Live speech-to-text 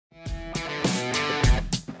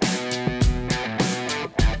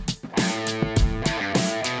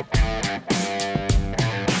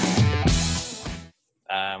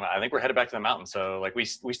headed back to the mountain. So like we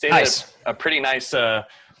stayed at a pretty nice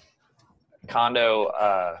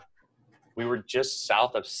condo. We were just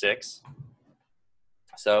south of 6.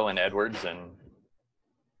 So in Edwards, and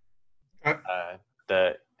I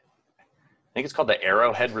think it's called the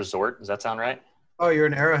Arrowhead Resort. Does that sound right? Oh, you're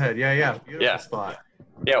in Arrowhead. Yeah. Beautiful spot.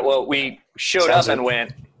 Yeah. Well, we showed up and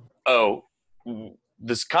went, oh,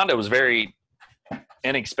 this condo was very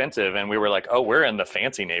inexpensive, and we were like, oh, we're in the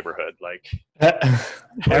fancy neighborhood. Like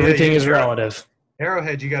everything is relative.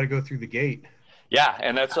 Arrowhead, you got to go through the gate. Yeah,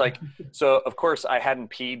 and that's like, so of course I hadn't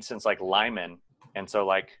peed since like Lyman, and so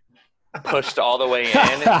like pushed all the way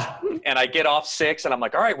in, and I get off 6, and I'm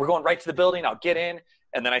like, all right, we're going right to the building. I'll get in,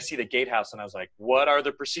 and then I see the gatehouse, and I was like, what are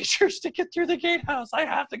the procedures to get through the gatehouse? I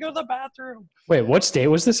have to go to the bathroom. Wait, what state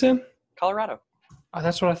was this in? Colorado. Oh,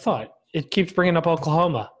 that's what I thought. It keeps bringing up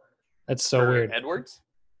Oklahoma. That's so weird. Edwards?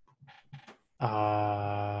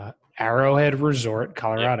 Arrowhead Resort,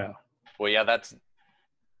 Colorado. Yeah. Well, yeah, that's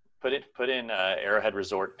put in Arrowhead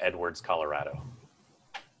Resort, Edwards, Colorado.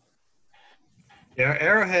 Yeah,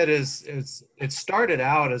 Arrowhead it started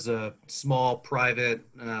out as a small, private,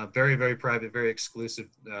 very, very private, very exclusive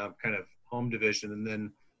kind of home division. And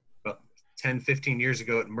then about 10, 15 years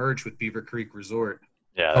ago, it merged with Beaver Creek Resort.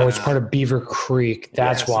 Yeah. Oh, it's part of Beaver Creek.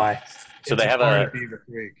 That's why. So they have a Beaver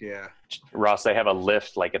Creek, yeah. Ross, they have a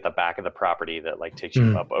lift like at the back of the property that like takes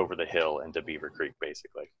you up over the hill into Beaver Creek,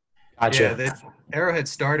 basically. Gotcha. Yeah, Arrowhead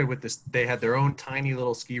started with this. They had their own tiny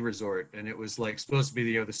little ski resort, and it was like supposed to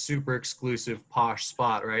be the super exclusive posh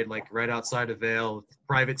spot, right? Like right outside of Vail,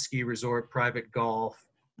 private ski resort, private golf,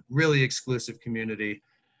 really exclusive community.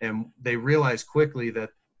 And they realized quickly that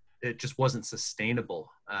it just wasn't sustainable.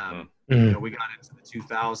 We got into the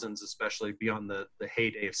 2000s, especially beyond the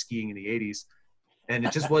heyday of skiing in the 80s, and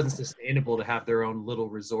it just wasn't sustainable to have their own little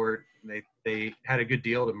resort. And they had a good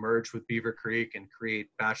deal to merge with Beaver Creek and create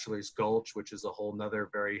Bachelor's Gulch, which is a whole nother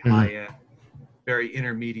very high-end, very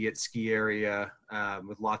intermediate ski area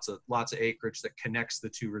with lots of acreage that connects the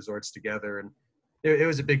two resorts together. And it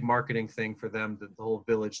was a big marketing thing for them, the whole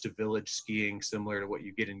village-to-village skiing, similar to what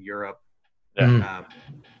you get in Europe. Yeah.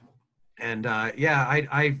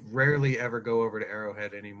 I rarely ever go over to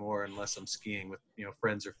Arrowhead anymore unless I'm skiing with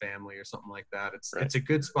friends or family or something like that. It's a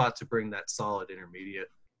good spot to bring that solid intermediate.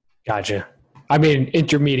 Gotcha. I mean,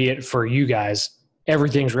 intermediate for you guys,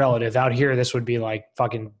 everything's relative. Out here, this would be like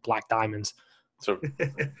fucking black diamonds. So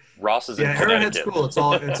Ross is in Arrowhead's cool. It's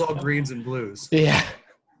all greens and blues. Yeah.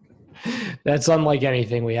 That's unlike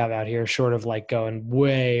anything we have out here, short of like going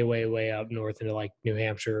way, way, way up north into like New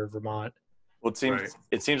Hampshire or Vermont. Well,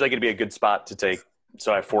 it seems like it'd be a good spot to take.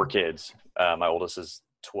 So I have 4 kids. My oldest is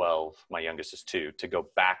 12. My youngest is 2. To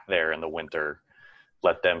go back there in the winter,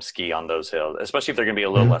 let them ski on those hills, especially if they're going to be a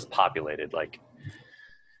little less populated. Like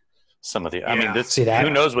some of the, I mean, who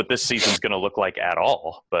knows what this season's going to look like at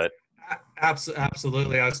all? But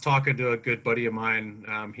absolutely, I was talking to a good buddy of mine.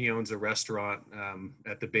 He owns a restaurant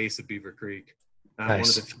at the base of Beaver Creek. Nice. One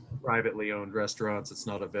of the privately owned restaurants. It's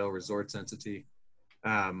not a Vail Resorts entity.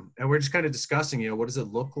 And we're just kind of discussing, what does it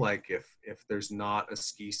look like if there's not a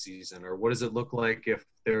ski season, or what does it look like if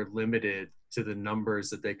they're limited to the numbers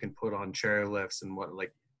that they can put on chairlifts, and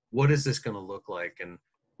what is this going to look like? And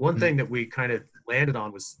one thing that we kind of landed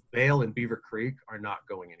on was Vail and Beaver Creek are not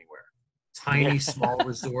going anywhere. Tiny, small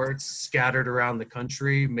resorts scattered around the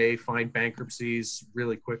country may find bankruptcies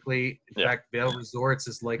really quickly. In fact, Vail Resorts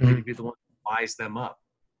is likely to be the one that buys them up.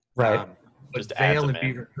 Right. But Vail and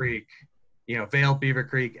Beaver Creek, Vail, Beaver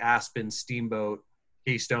Creek, Aspen, Steamboat,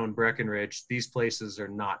 Keystone, Breckenridge, these places are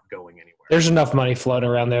not going anywhere. There's enough money floating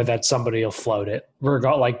around there that somebody will float it,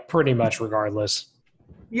 pretty much regardless.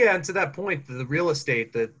 Yeah, and to that point, the real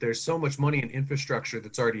estate, that there's so much money and infrastructure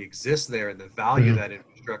that's already exists there, and the value of that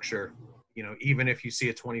infrastructure, even if you see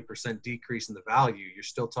a 20% decrease in the value, you're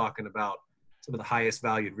still talking about some of the highest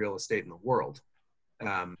valued real estate in the world.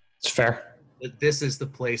 It's fair. This is the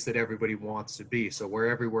place that everybody wants to be. So where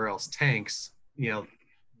everywhere else tanks,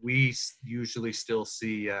 we usually still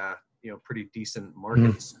see, pretty decent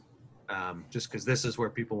markets, just because this is where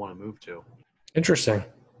people want to move to. Interesting.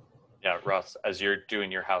 Yeah, Ross, as you're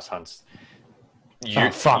doing your house hunts,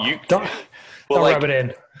 don't rub it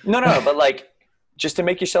in. No, but just to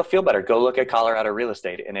make yourself feel better, go look at Colorado real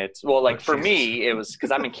estate. And it's, for me, it was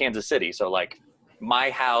because I'm in Kansas City. So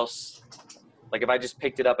my house, if I just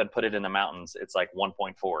picked it up and put it in the mountains, it's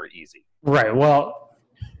 1.4 easy. Right. Well,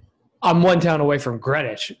 I'm one town away from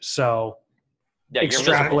Greenwich, so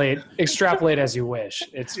extrapolate as you wish.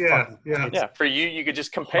 It's for you could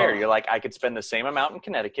just compare. You're like, I could spend the same amount in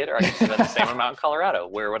Connecticut, or I could spend the same amount in Colorado.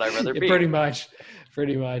 Where would I rather be? Pretty much.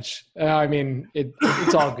 I mean,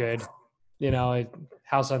 it's all good.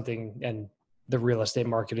 house hunting and the real estate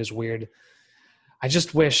market is weird. I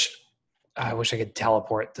wish I could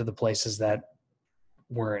teleport to the places that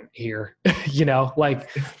weren't here,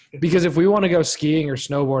 because if we want to go skiing or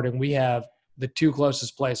snowboarding, we have the two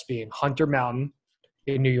closest places being Hunter Mountain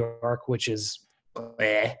in New York, which is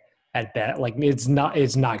at best. Like it's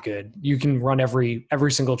not good. You can run every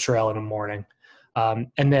single trail in the morning.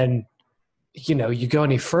 And then, you go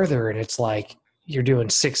any further and it's like you're doing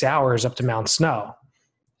 6 hours up to Mount Snow.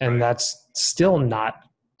 And that's still not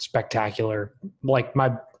spectacular. Like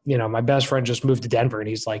my best friend just moved to Denver and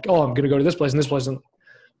he's like, oh, I'm going to go to this place and this place. And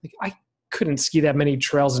like, I couldn't ski that many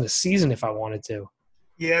trails in a season if I wanted to.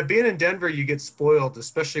 Yeah. Being in Denver, you get spoiled,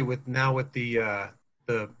 especially with the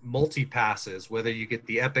multi passes, whether you get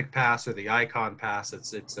the Epic Pass or the Icon Pass,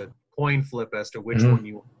 it's a coin flip as to which one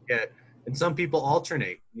you want to get. And some people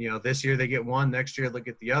alternate, this year they get one, next year they'll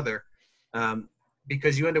get the other.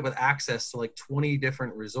 Because you end up with access to like 20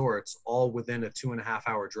 different resorts, all within a 2.5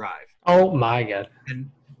 hour drive. Oh my God.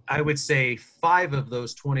 And I would say 5 of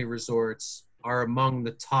those 20 resorts are among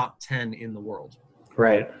the top 10 in the world.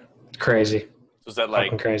 Right. Crazy. So is that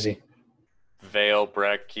like crazy? Vail,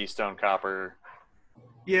 Breck, Keystone, Copper?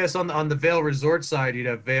 Yes, on the Vail Resort side, you'd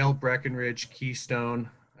have Vail, Breckenridge, Keystone.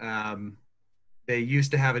 They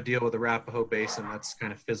used to have a deal with the Arapahoe Basin. That's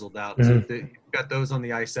kind of fizzled out. So you've got those on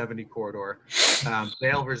the I-70 corridor.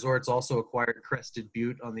 Vail Resorts also acquired Crested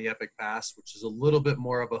Butte on the Epic Pass, which is a little bit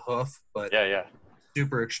more of a hoof, but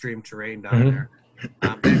super extreme terrain down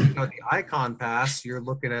there. Then the Icon Pass, you're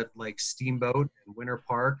looking at like Steamboat and Winter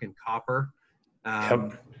Park and Copper.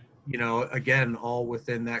 Again, all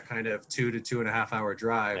within that kind of 2 to 2.5 hour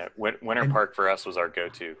drive. Yeah, Winter Park for us was our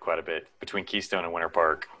go-to quite a bit, between Keystone and Winter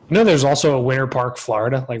Park. There's also a Winter Park,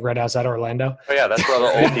 Florida, like right outside Orlando. Oh yeah, that's where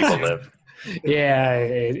all the old people live. Yeah,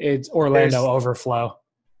 it's Orlando overflow.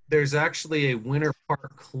 There's actually a Winter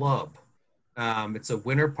Park club. It's a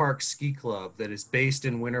Winter Park ski club that is based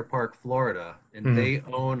in Winter Park, Florida, and they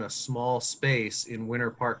own a small space in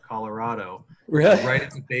Winter Park, Colorado. Really? Right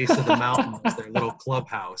at the base of the mountain is their little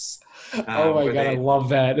clubhouse. Oh my God, I love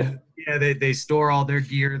that. Yeah, they store all their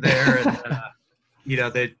gear there, and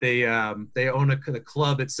they own the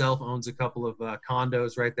club itself owns a couple of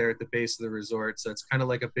condos right there at the base of the resort. So it's kind of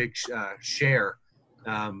like a big share.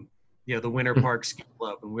 The Winter Park Ski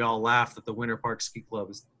Club, and we all laugh that the Winter Park Ski Club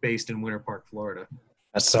is based in Winter Park, Florida.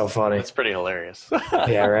 That's so funny. It's pretty hilarious.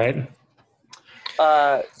 Yeah, right?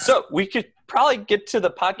 So we could probably get to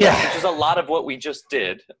the podcast, which is a lot of what we just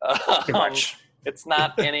did. Pretty much. It's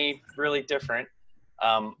not any really different.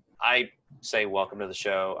 I say welcome to the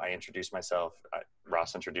show. I introduce myself.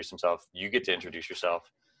 Ross introduced himself. You get to introduce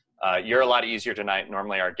yourself. You're a lot easier tonight.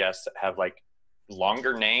 Normally our guests have like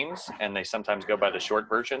longer names and they sometimes go by the short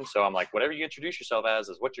version. So I'm like, whatever you introduce yourself as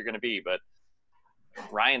is what you're going to be. But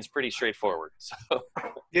Ryan's pretty straightforward. So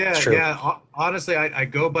yeah. Honestly, I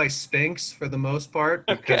go by Spinks for the most part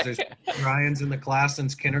because there's Ryan's in the class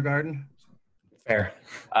since kindergarten. Fair.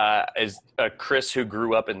 As a Chris who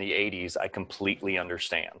grew up in the 80s, I completely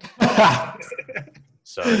understand.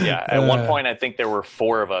 So yeah, at one point I think there were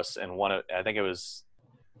 4 of us, and I think it was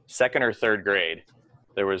 2nd or 3rd grade.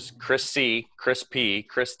 There was Chris C, Chris P,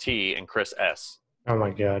 Chris T, and Chris S. Oh my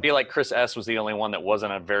God. I feel like Chris S was the only one that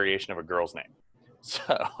wasn't a variation of a girl's name.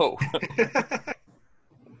 So,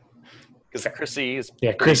 because Chrissy is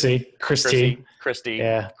Chrissy, Christy,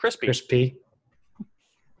 Crispy, Crispy.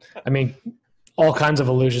 I mean, all kinds of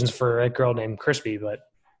illusions for a girl named Crispy, but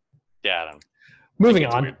yeah. I don't know. Moving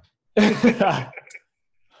on.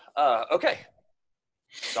 Okay,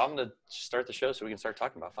 so I'm gonna start the show so we can start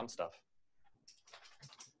talking about fun stuff.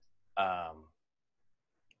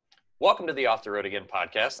 Welcome to the Off the Road Again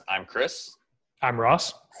podcast. I'm Chris. I'm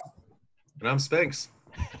Ross. And I'm Spinks.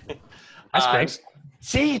 Hi, Spinks.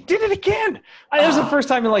 See, you did it again. It was the first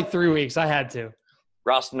time in like 3 weeks. I had to.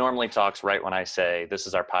 Ross normally talks right when I say this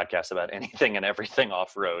is our podcast about anything and everything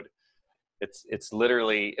off-road. It's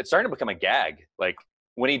literally, it's starting to become a gag. Like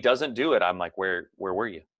when he doesn't do it, I'm like, where were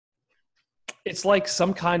you? It's like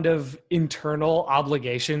some kind of internal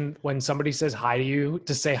obligation when somebody says hi to you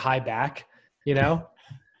to say hi back,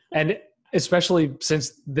 And especially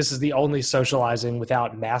since this is the only socializing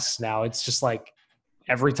without masks now, it's just like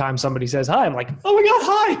every time somebody says hi, I'm like, oh my God,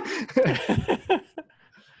 hi.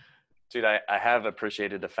 Dude, I have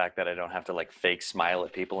appreciated the fact that I don't have to like fake smile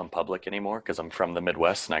at people in public anymore because I'm from the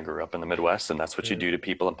Midwest and I grew up in the Midwest and that's what you do to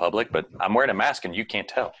people in public. But I'm wearing a mask and you can't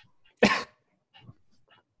tell.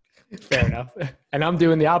 Fair enough. And I'm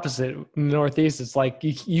doing the opposite. In the Northeast, it's like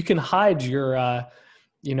you can hide your,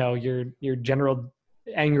 your general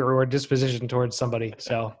anger or disposition towards somebody.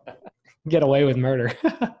 So get away with murder.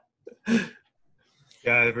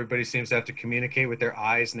 Yeah, everybody seems to have to communicate with their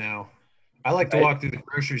eyes now. I like to Right. walk through the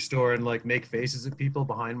grocery store and like make faces at people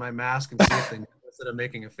behind my mask and see if they notice that I'm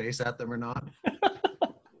making a face at them or not.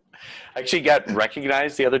 I actually got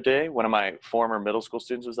recognized the other day. One of my former middle school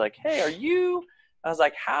students was like, "Hey, are you?" I was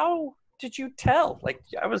like, "How did you tell?" Like,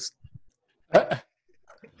 I was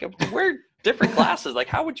wear different glasses. Like,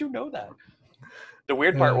 how would you know that? The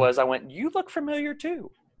weird part was, I went, "You look familiar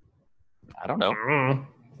too." I don't know.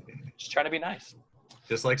 Just trying to be nice.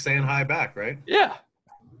 Just like saying hi back, right? Yeah.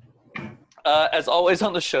 As always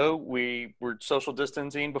on the show, we were social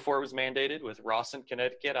distancing before it was mandated with Ross in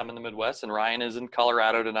Connecticut. I'm in the Midwest, and Ryan is in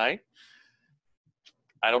Colorado tonight.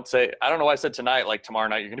 I don't know why I said tonight, like tomorrow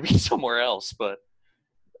night you're going to be somewhere else, but.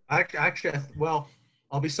 Actually, well,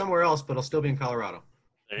 I'll be somewhere else, but I'll still be in Colorado.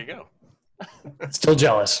 There you go. Still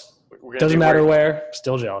jealous. We're Doesn't matter where.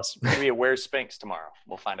 Still jealous. We're going to be at Where's Spinks tomorrow.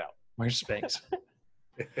 We'll find out. Where's Spinks?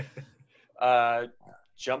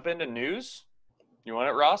 Jump into news. You want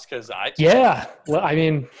it, Ross? Yeah. Well, I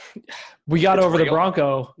mean, we got It's over the real.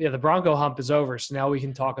 Bronco. Yeah, the Bronco hump is over. So now we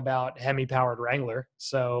can talk about Hemi-powered Wrangler.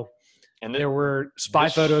 So And there were spy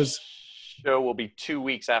this photos. Show will be 2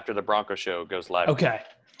 weeks after the Bronco show goes live. Okay.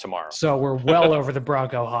 Tomorrow. So we're well over the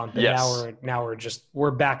Bronco hump. And Yes. now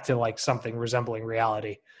we're back to like something resembling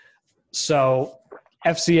reality. So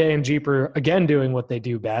FCA and Jeep are again doing what they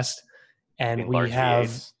do best. And In we large have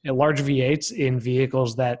V8s. large V8s in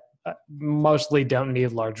vehicles that mostly don't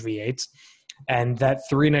need large V8s. And that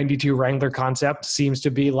 392 Wrangler concept seems to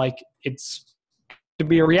be like it's to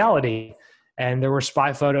be a reality. And there were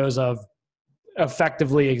spy photos of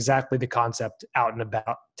effectively exactly the concept out and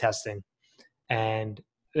about testing. And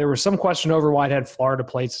there was some question over why it had Florida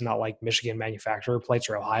plates and not like Michigan manufacturer plates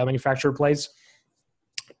or Ohio manufacturer plates.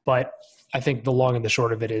 But I think the long and the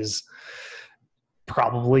short of it is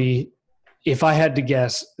probably, if I had to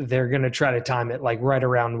guess, they're going to try to time it like right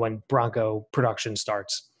around when Bronco production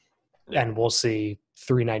starts. Yeah. And we'll see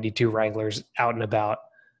 392 Wranglers out and about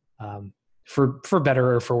for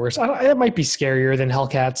better or for worse. It might be scarier than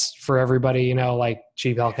Hellcats for everybody, you know, like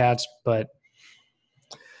cheap Hellcats, but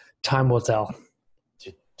time will tell.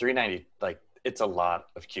 390, like, it's a lot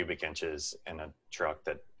of cubic inches in a truck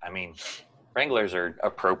that, I mean, Wranglers are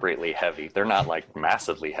appropriately heavy. They're not like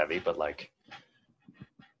massively heavy, but like,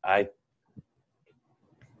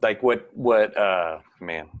 what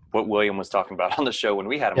William was talking about on the show when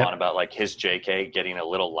we had him Yep. on about like his JK getting a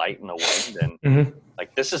little light in the wind, and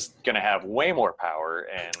like this is going to have way more power.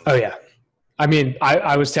 And Oh yeah. I mean,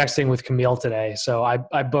 I was texting with Camille today. So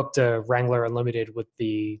I booked a Wrangler Unlimited with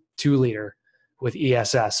the 2-liter with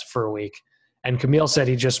ESS for a week. And Camille said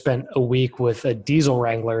he just spent a week with a diesel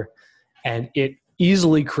Wrangler and it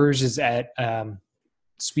easily cruises at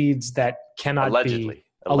speeds that cannot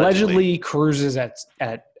allegedly cruises at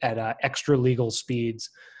extra legal speeds,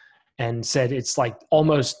 and said it's like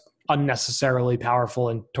almost unnecessarily powerful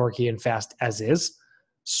and torquey and fast as is.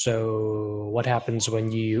 So what happens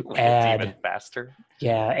when you add even faster?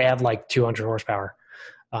 Yeah, add like 200 horsepower.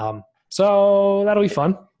 So that'll be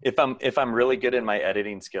fun. If I'm really good in my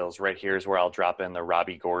editing skills, right here is where I'll drop in the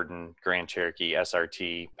Robbie Gordon Grand Cherokee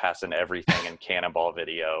SRT passing everything in Cannonball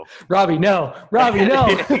video. Robbie, no.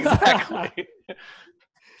 Exactly.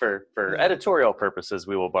 For editorial purposes,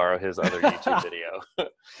 we will borrow his other YouTube video.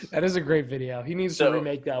 That is a great video. He needs to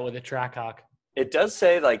remake that with a Trackhawk. It does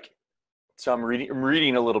say like, so I'm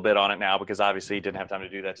reading a little bit on it now because obviously he didn't have time to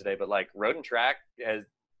do that today. But like Road and Track has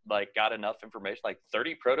like got enough information. Like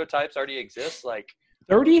 30 prototypes already exist. Like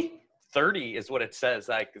 30 is what it says.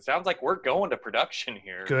 Like it sounds like we're going to production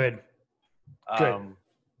here. Good.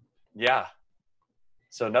 Yeah.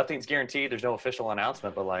 So nothing's guaranteed. There's no official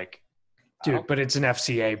announcement, but like, dude, but it's an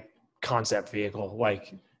FCA concept vehicle.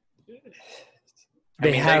 Like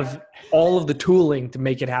they have all of the tooling to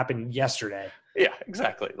make it happen yesterday. Yeah,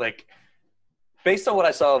 exactly. Like based on what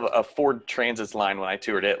I saw of a Ford Transit's line when I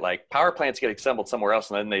toured it, like power plants get assembled somewhere else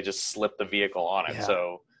and then they just slip the vehicle on it. Yeah.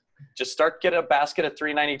 So just get a basket of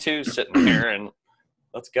 392s sitting here and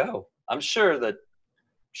let's go. I'm sure the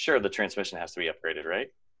transmission has to be upgraded, right?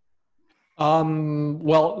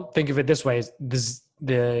 Well, think of it this way: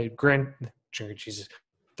 the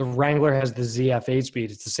Wrangler has the ZF 8-speed.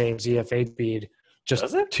 It's the same ZF 8-speed,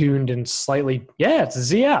 just tuned and slightly. Yeah, it's a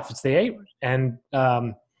ZF. It's the 8, and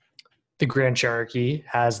the Grand Cherokee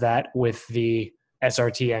has that with the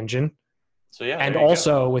SRT engine. So yeah, and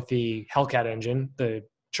also with the Hellcat engine, the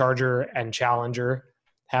Charger and Challenger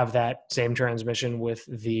have that same transmission with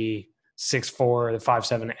the 6.4, the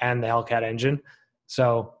 5.7, and the Hellcat engine.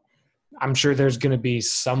 So I'm sure there's going to be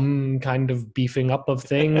some kind of beefing up of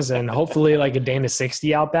things, and hopefully like a Dana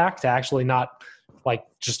 60 out back to actually not like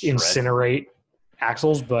just incinerate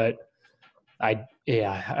axles, but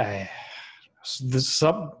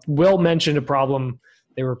Will mentioned a problem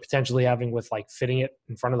they were potentially having with like fitting it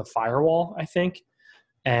in front of the firewall, I think.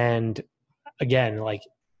 And again, like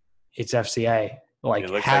it's FCA. Like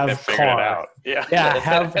it looks have like they figured it out. Yeah,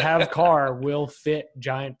 have car will fit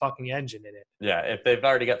giant fucking engine in it. Yeah, if they've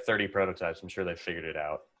already got 30 prototypes, I'm sure they figured it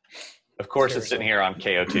out. Of course, Seriously. It's sitting here on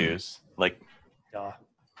KO2s. Like,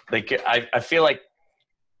 I feel like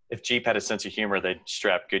if Jeep had a sense of humor, they'd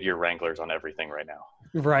strap Goodyear Wranglers on everything right now.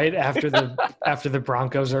 Right after the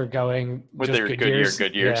Broncos are going with their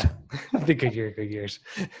Goodyears. Yeah. The Goodyears.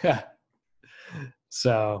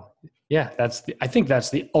 So yeah, I think that's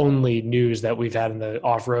the only news that we've had in the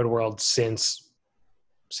off-road world since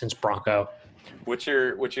Bronco. What's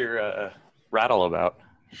your rattle about?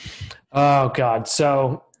 Oh God.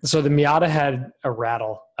 So the Miata had a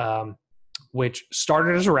rattle, which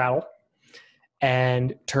started as a rattle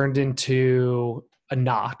and turned into a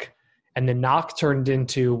knock. And the knock turned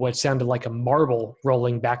into what sounded like a marble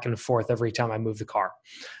rolling back and forth every time I moved the car.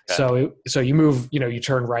 Okay. So you move, you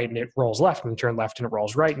turn right and it rolls left, and you turn left and it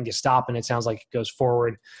rolls right, and you stop and it sounds like it goes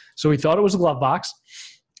forward. So we thought it was a glove box.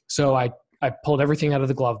 So I pulled everything out of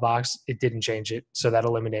the glove box. It didn't change it. So that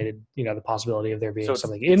eliminated, the possibility of there being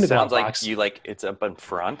something in the glove box. Sounds like it's up in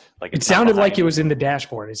front. Like it sounded like it was in the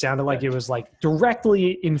dashboard. It sounded like it was like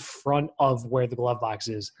directly in front of where the glove box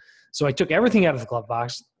is. So I took everything out of the glove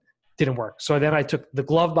box. Didn't work. So then I took the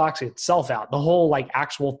glove box itself out. The whole like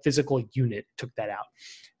actual physical unit, took that out.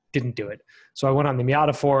 Didn't do it. So I went on the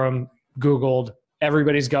Miata forum, Googled.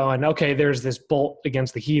 Everybody's going, okay, there's this bolt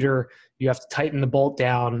against the heater. You have to tighten the bolt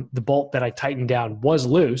down. The bolt that I tightened down was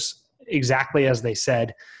loose, exactly as they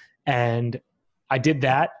said. And I did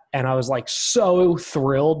that. And I was like so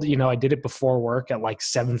thrilled. I did it before work at like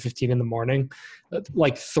 7:15 in the morning.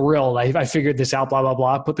 Like thrilled. I figured this out, blah, blah,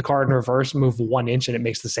 blah. Put the car in reverse, move 1 inch, and it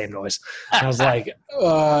makes the same noise. And I was like,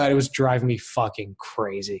 it was driving me fucking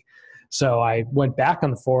crazy. So I went back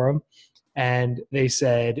on the forum and they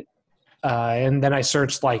said, and then I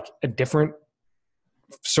searched like a different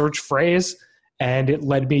search phrase, and it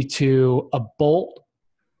led me to a bolt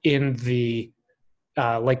in the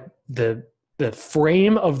the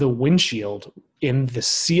frame of the windshield, in the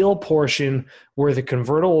seal portion where the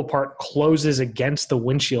convertible part closes against the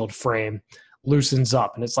windshield frame, loosens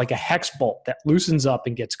up. And it's like a hex bolt that loosens up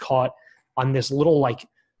and gets caught on this little like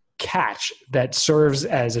catch that serves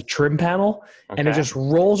as a trim panel. Okay. And it just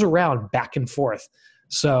rolls around back and forth.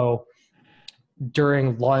 So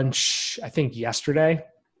during lunch, I think yesterday,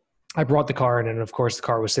 I brought the car in, and of course the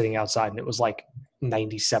car was sitting outside, and it was like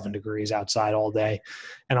 97 degrees outside all day.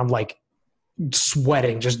 And I'm like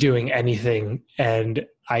sweating, just doing anything. And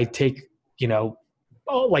I take,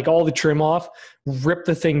 like all the trim off, rip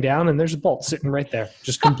the thing down, and there's a bolt sitting right there,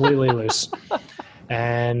 just completely loose.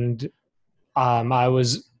 And I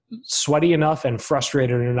was sweaty enough and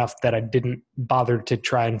frustrated enough that I didn't bother to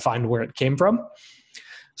try and find where it came from.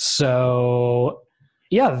 So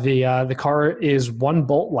yeah, the car is 1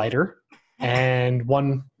 bolt lighter and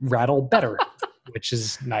 1 rattle better, which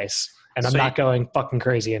is nice. And I'm not going fucking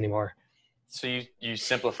crazy anymore. So you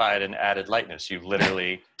simplified and added lightness. You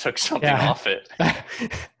literally took something off it.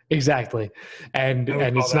 Exactly. And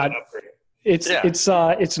it's not, it's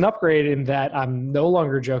an upgrade in that I'm no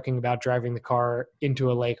longer joking about driving the car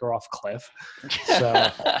into a lake or off a cliff. So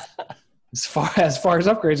as far as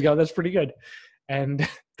upgrades go, that's pretty good. And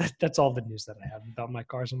that's all the news that I have about my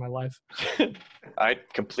cars in my life. I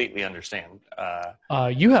completely understand.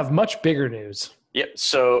 You have much bigger news. Yep.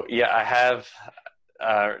 So yeah, I have,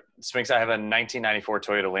 Spinks, I have a 1994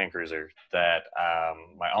 Toyota Land Cruiser that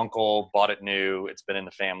my uncle bought it new. It's been in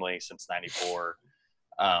the family since 94.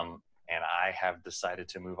 And I have decided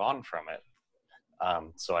to move on from it.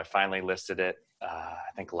 So I finally listed it. I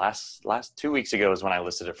think last 2 weeks ago is when I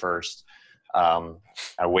listed it first.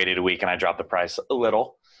 I waited a week and I dropped the price a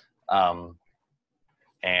little. And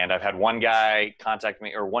I've had one guy contact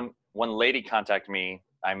me, or one lady contact me.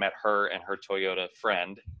 I met her and her Toyota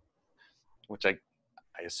friend, which I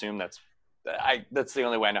assume that's the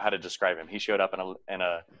only way I know how to describe him. He showed up in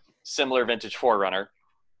a similar vintage 4Runner.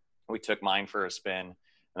 We took mine for a spin, and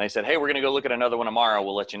they said, "Hey, we're going to go look at another one tomorrow.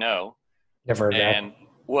 We'll let you know." Never heard that. And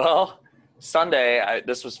well, Sunday,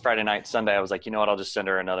 this was Friday night. Sunday, I was like, you know what? I'll just send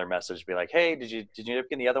her another message, be like, "Hey, did you end up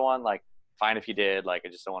getting the other one? Like, fine if you did. Like, I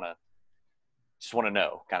just want to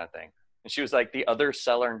know," kind of thing. And she was like, "The other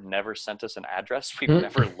seller never sent us an address. We've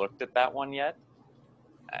never looked at that one yet."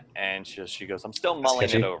 And she goes, "I'm still mulling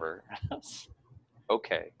it over."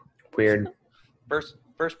 Okay. Weird.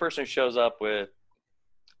 First person who shows up with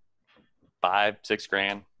 $5-6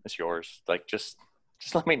 grand, it's yours. Like, just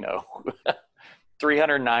let me know.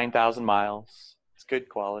 309,000 miles. It's good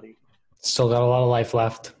quality. Still got a lot of life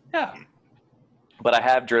left. Yeah. But I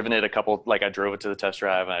have driven it a couple, like I drove it to the test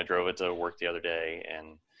drive and I drove it to work the other day.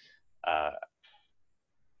 And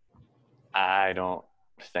I don't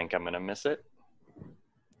think I'm going to miss it.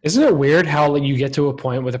 Isn't it weird how you get to a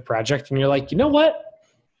point with a project and you're like, you know what?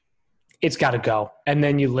 It's got to go. And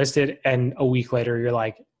then you list it and a week later you're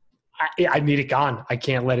like, I need it gone. I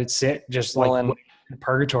can't let it sit just like in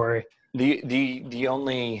purgatory. The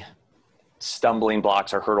only stumbling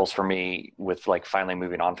blocks or hurdles for me with like finally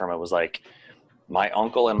moving on from it was like my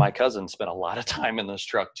uncle and my cousin spent a lot of time in this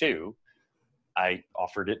truck too. I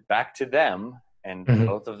offered it back to them and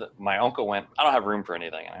both of them, my uncle went, I don't have room for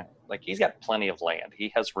anything. And he's got plenty of land.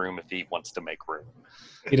 He has room if he wants to make room.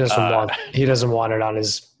 He doesn't want it on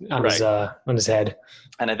his head.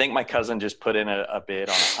 And I think my cousin just put in a bid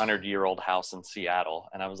on a 100-year-old house in Seattle.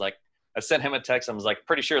 And I was like, I sent him a text. I was like,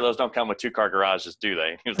 pretty sure those don't come with 2-car garages, do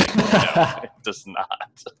they? He was like, no, it does not.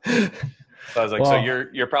 So I was like, so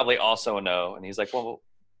you're probably also a no. And he's like, well,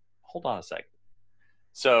 hold on a second.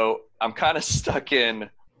 So I'm kind of stuck in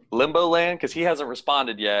limbo land because he hasn't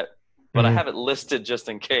responded yet, but I have it listed just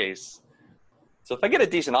in case. So if I get a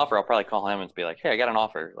decent offer, I'll probably call him and be like, hey, I got an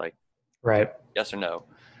offer. Like, right. Yes or no.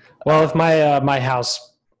 Well, if my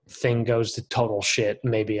house thing goes to total shit,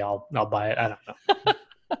 maybe I'll buy it. I don't know.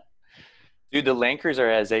 Dude, the Land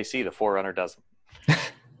Cruiser has AC, the 4Runner doesn't.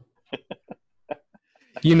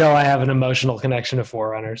 I have an emotional connection to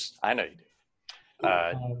 4Runners. I know you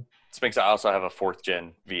do. Spinks, I also have a 4th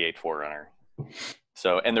gen V8 4Runner.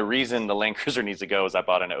 So, and the reason the Land Cruiser needs to go is I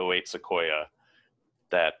bought an 08 Sequoia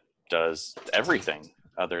that does everything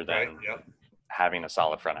other than having a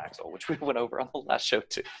solid front axle, which we went over on the last show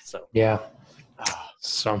too. So yeah.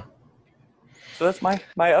 So that's my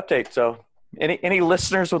update. So any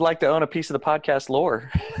listeners would like to own a piece of the podcast lore?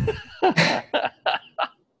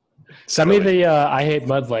 Send me the I Hate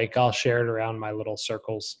Mud Lake. I'll share it around my little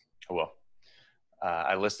circles. Well,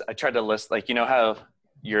 I tried to list, like, how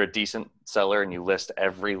you're a decent seller and you list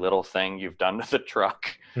every little thing you've done to the truck.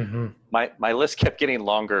 Mm-hmm. My list kept getting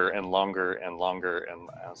longer and longer and longer. And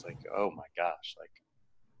I was like, oh my gosh.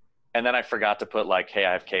 And then I forgot to put hey,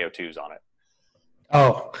 I have KO2s on it.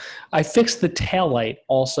 Oh, I fixed the taillight.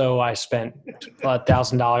 Also, I spent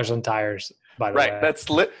 $1,000 on tires, by the way. Right. That's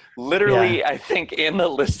literally, I think in the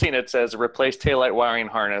listing, it says replace taillight wiring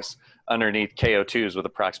harness underneath KO2s with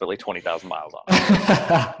approximately 20,000 miles on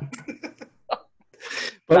it.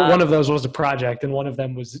 But one of those was a project, and one of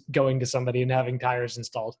them was going to somebody and having tires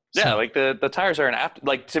installed. So. Yeah, the tires are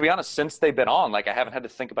to be honest, since they've been on, I haven't had to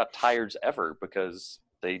think about tires ever because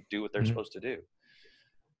they do what they're supposed to do.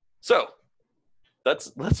 So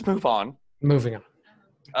let's move on. Moving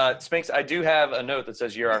on. Spinks, I do have a note that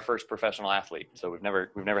says you're our first professional athlete. So we've never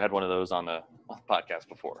had one of those on the podcast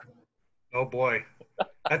before. Oh boy.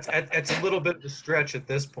 That's a little bit of a stretch at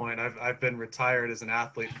this point. I've been retired as an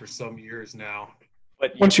athlete for some years now.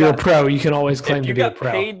 But once you're a pro, you can always claim to be a pro.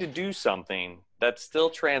 If you got paid to do something, that still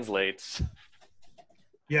translates.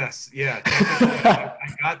 Yes, yeah. I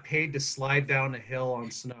got paid to slide down a hill on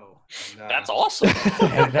snow. And, that's awesome.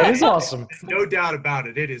 That is awesome. No doubt about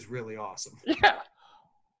it. It is really awesome. Yeah.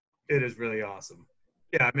 It is really awesome.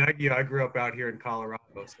 Yeah, I mean, I grew up out here in Colorado,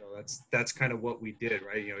 so that's kind of what we did,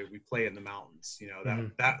 right? We play in the mountains.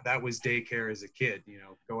 That was daycare as a kid.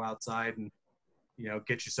 Go outside and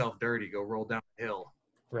get yourself dirty, go roll down a hill.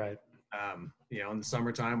 Right. In the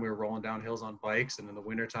summertime we were rolling down hills on bikes, and in the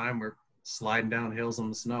wintertime we're sliding down hills on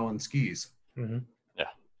the snow on skis. Mm-hmm. Yeah.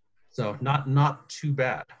 So not too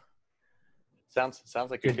bad. Sounds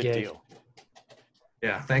like a good deal.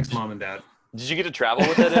 Yeah. Thanks, Mom and Dad. Did you get to travel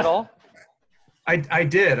with it at all? I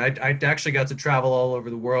did. I actually got to travel all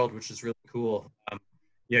over the world, which is really cool.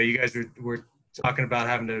 You guys were talking about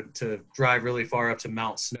having to drive really far up to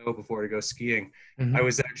Mount Snow before to go skiing. Mm-hmm. I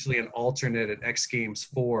was actually an alternate at X Games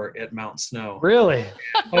 4 at Mount Snow. Really?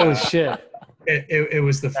 Holy shit. It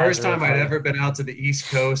was the first time I'd ever been out to the East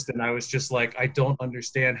Coast, and I was just like, I don't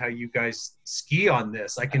understand how you guys ski on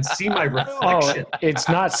this. I can see my reflection. It's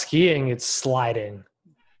not skiing, it's sliding.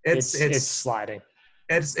 It's sliding.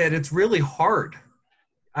 It's really hard.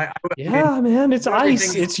 Man, it's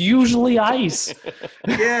ice. It's usually ice.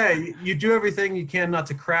 Yeah, you do everything you can not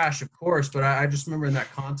to crash, of course. But I just remember in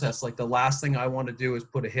that contest, the last thing I want to do is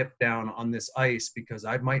put a hip down on this ice because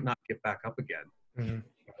I might not get back up again. Mm-hmm.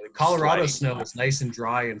 The Colorado snow is nice and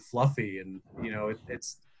dry and fluffy, and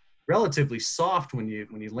it's relatively soft when you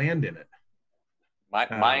land in it.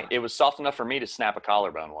 It was soft enough for me to snap a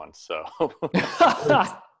collarbone once. So.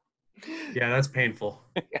 Yeah, that's painful.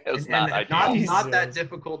 It was not that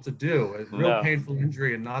difficult to do. A real painful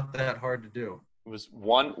injury and not that hard to do. It was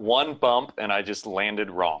one bump, and I just landed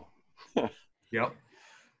wrong. Yep.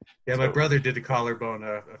 Yeah, my brother did a collarbone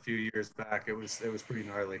a few years back. It was pretty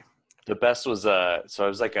gnarly. The best was so I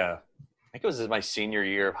was like I think it was my senior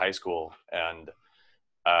year of high school, and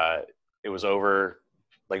it was over.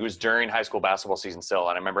 Like it was during high school basketball season still,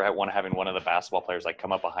 and I remember having one of the basketball players like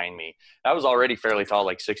come up behind me. I was already fairly tall,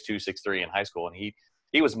 like 6'2", 6'3" in high school, and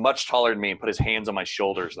he was much taller than me and put his hands on my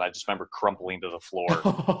shoulders, and I just remember crumpling to the floor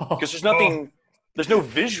because there's nothing. There's no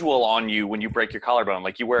visual on you when you break your collarbone.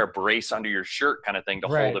 Like you wear a brace under your shirt kind of thing to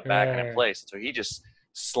hold it back in place. So he just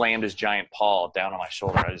slammed his giant paw down on my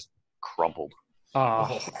shoulder. I just crumpled.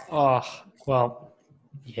 Well,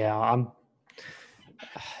 yeah, I'm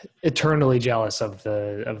eternally jealous of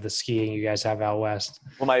the skiing you guys have out west.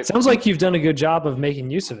 Well, sounds like you've done a good job of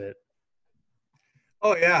making use of it.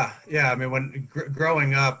 Oh yeah. I mean, when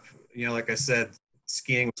growing up, like I said,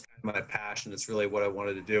 skiing was kind of my passion. It's really what I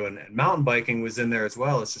wanted to do. And mountain biking was in there as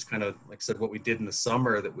well. It's just kind of, like I said, what we did in the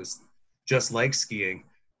summer that was just like skiing.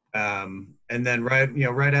 And then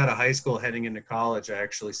right out of high school, heading into college, I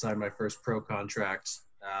actually signed my first pro contract,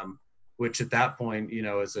 which at that point,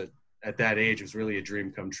 at that age was really a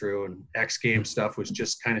dream come true. And X Games stuff was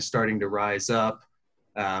just kind of starting to rise up.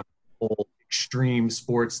 Whole extreme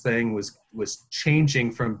sports thing was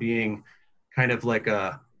changing from being kind of like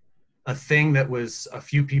a thing that was a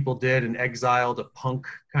few people did and exiled, a punk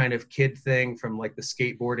kind of kid thing from like the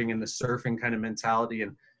skateboarding and the surfing kind of mentality.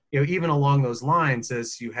 And, even along those lines,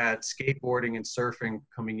 as you had skateboarding and surfing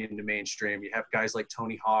coming into mainstream, you have guys like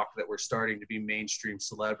Tony Hawk that were starting to be mainstream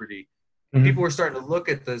celebrity. Mm-hmm. People were starting to look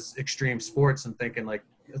at those extreme sports and thinking like,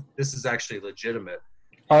 this is actually legitimate.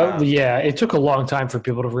 Yeah, it took a long time for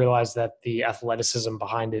people to realize that the athleticism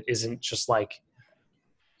behind it isn't just like,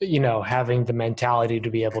 having the mentality to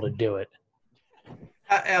be able to do it.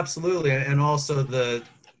 Absolutely. And also the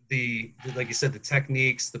like you said, the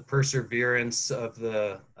techniques, the perseverance of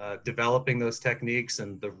the developing those techniques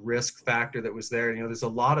and the risk factor that was there. There's a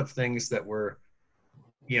lot of things that were,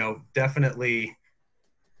 definitely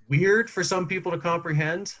weird for some people to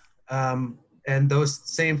comprehend. And those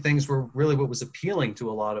same things were really what was appealing to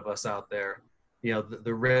a lot of us out there.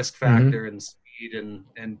 The risk factor and speed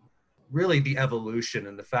and really the evolution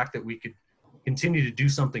and the fact that we could continue to do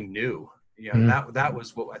something new. That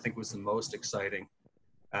was what I think was the most exciting.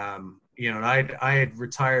 And I had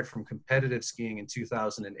retired from competitive skiing in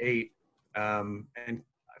 2008. And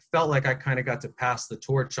I felt like I kind of got to pass the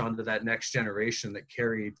torch on to that next generation that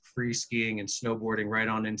carried free skiing and snowboarding right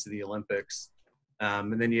on into the Olympics.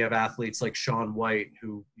 And then you have athletes like Shaun White,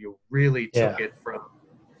 who really took it from,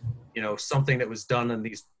 something that was done in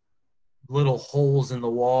these little holes in the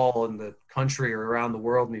wall in the country or around the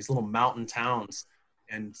world in these little mountain towns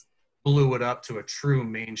and blew it up to a true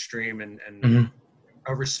mainstream and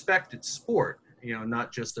a respected sport,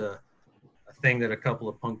 not just a thing that a couple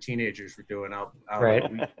of punk teenagers were doing out right.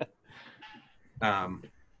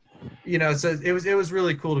 So it was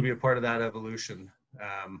really cool to be a part of that evolution.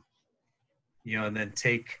 And then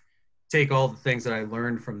take all the things that I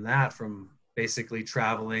learned from that, from basically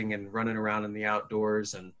traveling and running around in the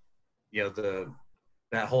outdoors and,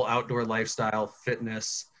 that whole outdoor lifestyle,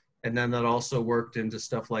 fitness. And then that also worked into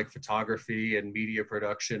stuff like photography and media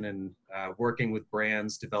production and working with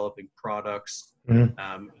brands, developing products.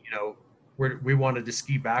 We wanted to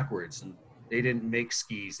ski backwards, and they didn't make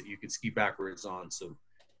skis that you could ski backwards on. So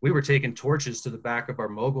we were taking torches to the back of our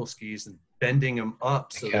mogul skis and bending them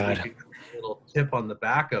up so that we could put a little tip on the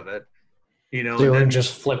back of it. They wouldn't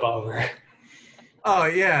just flip over. Oh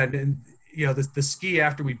yeah, and the ski,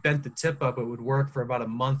 after we bent the tip up, it would work for about a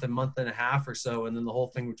month and a half or so, and then the whole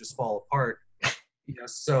thing would just fall apart.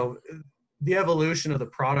 So the evolution of the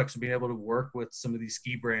products and being able to work with some of these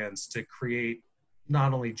ski brands to create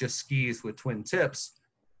not only just skis with twin tips,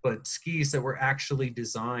 but skis that were actually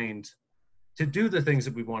designed to do the things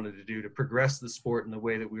that we wanted to do, to progress the sport in the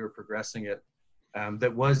way that we were progressing it,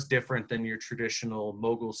 that was different than your traditional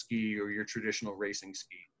mogul ski or your traditional racing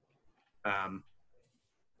ski.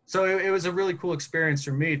 So it was a really cool experience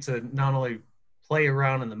for me to not only play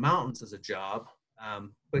around in the mountains as a job,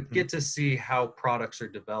 but get to see how products are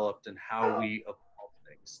developed and how we evolve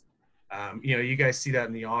things. You guys see that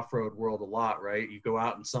in the off-road world a lot, right? You go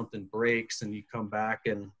out and something breaks and you come back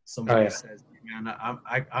and somebody says, man,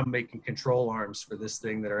 I'm making control arms for this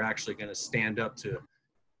thing that are actually going to stand up to,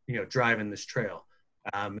 driving this trail.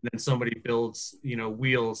 And then somebody builds,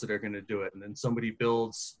 wheels that are going to do it. And then somebody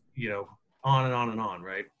builds, on and on and on,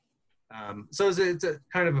 right? So it's a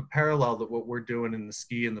kind of a parallel that what we're doing in the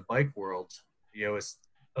ski and the bike world, is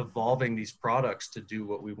evolving these products to do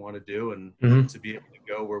what we want to do and to be able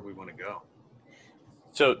to go where we want to go.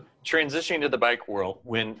 So transitioning to the bike world,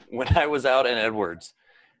 when I was out in Edwards,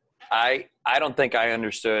 I don't think I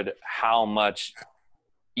understood how much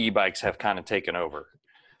e-bikes have kind of taken over.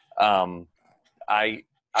 Um, I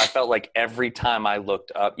felt like every time I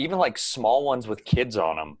looked up, even like small ones with kids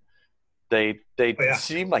on them, they Oh, yeah.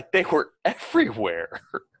 seemed like they were everywhere.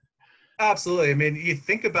 Absolutely. I mean, you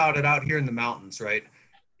think about it out here in the mountains, right?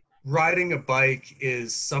 Riding a bike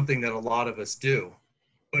is something that a lot of us do.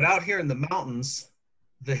 But out here in the mountains,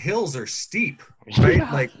 the hills are steep, right?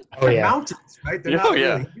 Yeah. Like Oh, they're yeah. mountains, right? They're Oh, not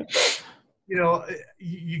yeah. really, you know,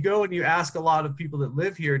 you go and you ask a lot of people that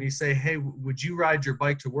live here and you say, hey, would you ride your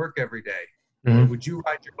bike to work every day? Or Mhm. would you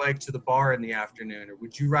ride your bike to the bar in the afternoon? Or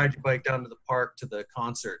would you ride your bike down to the park to the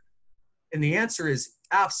concert? And the answer is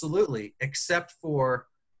absolutely, except for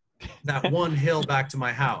that one hill back to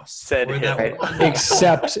my house. Said or hill. that Right. one,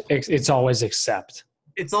 Except it's always except.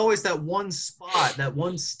 it's always that one spot, that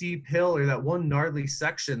one steep hill or that one gnarly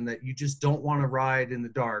section that you just don't want to ride in the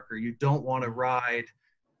dark, or you don't want to ride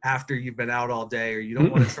after you've been out all day, or you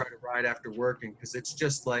don't want to try to ride after working, because it's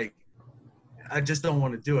just like, I just don't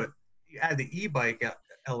want to do it. You add the e-bike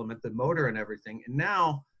element, the motor and everything, and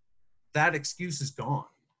now that excuse is gone.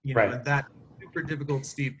 You know, Right. that super difficult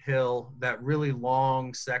steep hill, that really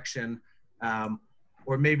long section,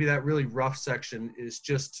 or maybe that really rough section is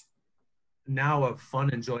just now a fun,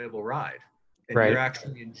 enjoyable ride. And Right. you're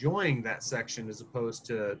actually enjoying that section as opposed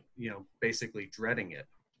to, basically dreading it.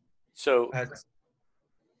 So, That's,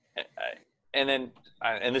 and then,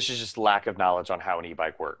 and this is just lack of knowledge on how an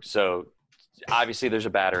e-bike works. So obviously there's a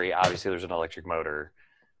battery, obviously there's an electric motor.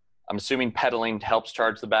 I'm assuming pedaling helps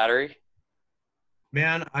charge the battery.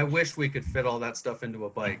 man, I wish we could fit all that stuff into a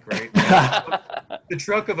bike, right? The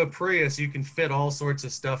trunk of a Prius, you can fit all sorts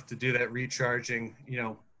of stuff to do that recharging.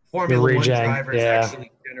 Formula One regen, drivers yeah.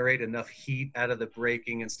 actually generate enough heat out of the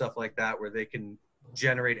braking and stuff like that where they can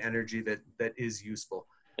generate energy that is useful.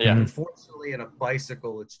 Yeah. Unfortunately, in a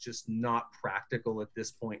bicycle, it's just not practical at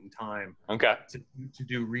this point in time Okay. to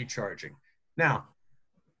do recharging. Now,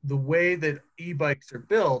 the way that e-bikes are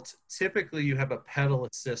built, typically you have a pedal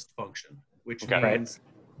assist function, which Okay. means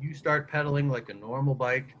you start pedaling like a normal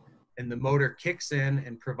bike and the motor kicks in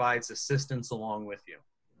and provides assistance along with you.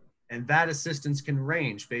 And that assistance can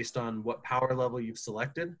range based on what power level you've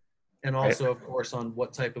selected, and also, of course, on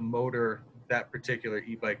what type of motor that particular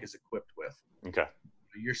e-bike is equipped with. Okay.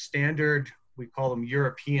 Your standard, we call them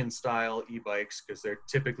European style e-bikes because they're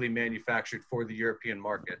typically manufactured for the European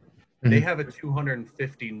market. They have a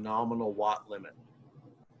 250 nominal watt limit.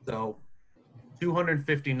 So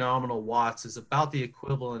 250 nominal watts is about the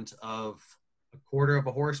equivalent of a quarter of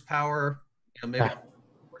a horsepower, maybe a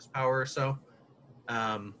horsepower or so.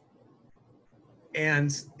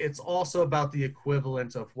 And it's also about the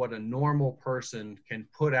equivalent of what a normal person can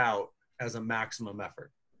put out as a maximum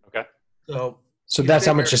effort. Okay. So that's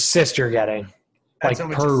how much assist you're getting, like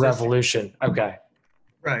per revolution. Okay.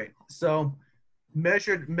 Right. So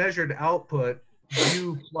measured output,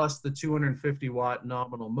 you plus the 250 watt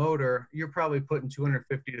nominal motor, you're probably putting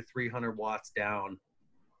 250 to 300 watts down,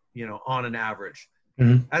 on an average.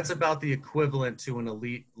 Mm-hmm. That's about the equivalent to an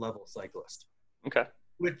elite level cyclist. Okay.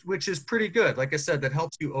 Which is pretty good. Like I said, that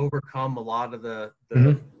helps you overcome a lot of the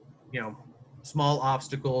small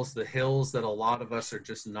obstacles, the hills that a lot of us are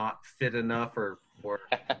just not fit enough or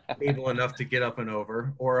able enough to get up and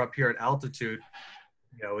over, or up here at altitude,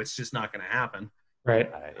 it's just not going to happen.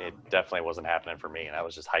 Right. It definitely wasn't happening for me, and I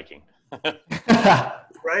was just hiking.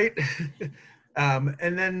 Right.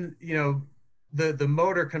 And then, the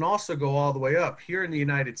motor can also go all the way up. Here in the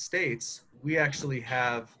United States, we actually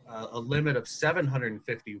have a limit of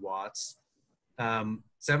 750 watts.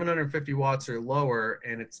 750 watts or lower,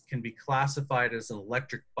 and it can be classified as an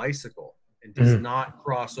electric bicycle and does not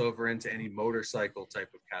cross over into any motorcycle type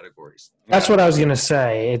of categories. That's what I was going to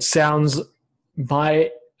say. It sounds,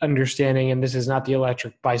 my understanding, and this is not the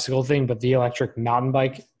electric bicycle thing, but the electric mountain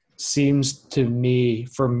bike seems to me,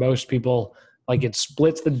 for most people, like it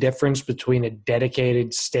splits the difference between a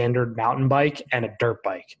dedicated standard mountain bike and a dirt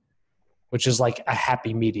bike, which is like a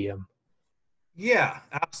happy medium. Yeah,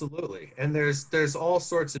 absolutely. And there's all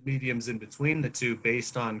sorts of mediums in between the two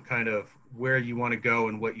based on kind of where you want to go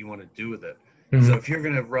and what you want to do with it. Mm-hmm. So if you're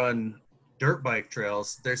going to run dirt bike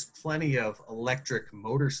trails, there's plenty of electric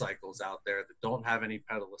motorcycles out there that don't have any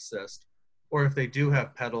pedal assist. Or if they do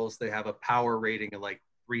have pedals, they have a power rating of like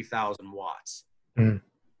 3,000 watts. Mm-hmm.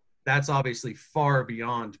 That's obviously far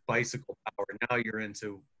beyond bicycle power. Now you're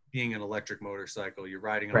into being an electric motorcycle. You're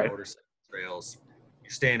riding on motorcycle trails. You're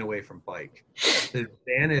staying away from bike. The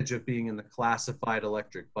advantage of being in the classified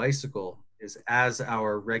electric bicycle is as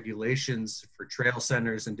our regulations for trail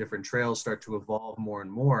centers and different trails start to evolve more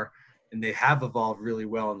and more, and they have evolved really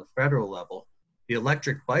well on the federal level, the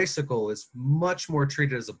electric bicycle is much more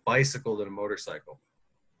treated as a bicycle than a motorcycle.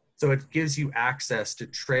 So it gives you access to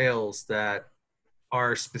trails that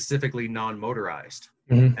are specifically non-motorized.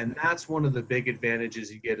 Mm-hmm. And that's one of the big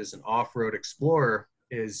advantages you get as an off-road explorer,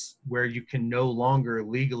 is where you can no longer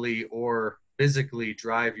legally or physically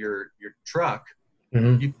drive your truck.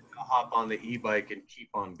 Mm-hmm. You can hop on the e-bike and keep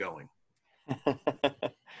on going.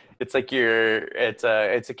 It's like it's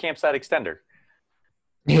a campsite extender.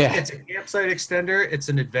 Yeah. It's a campsite extender. It's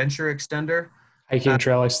an adventure extender. Hiking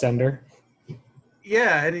trail extender.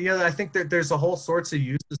 Yeah, and I think that there's a whole sorts of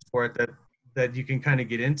uses for it that you can kind of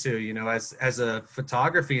get into. As a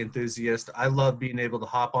photography enthusiast, I love being able to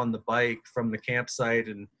hop on the bike from the campsite,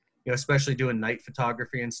 and especially doing night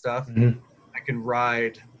photography and stuff. Mm-hmm. I can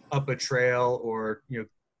ride up a trail, or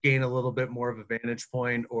gain a little bit more of a vantage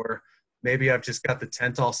point, or maybe I've just got the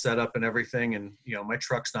tent all set up and everything, and my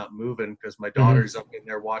truck's not moving because my daughter's up in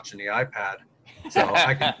there watching the iPad. So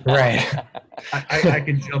I can Right. I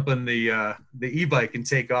can jump on the e-bike and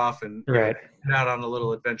take off and Right. get out on a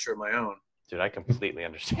little adventure of my own. Dude, I completely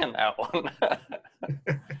understand that one.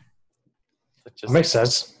 That makes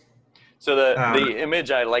sense. So the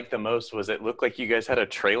image I liked the most was it looked like you guys had a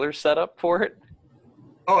trailer set up for it.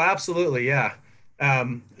 Oh, absolutely, yeah.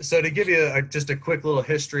 So to give you just a quick little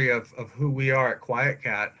history of who we are at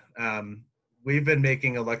QuietKat, we've been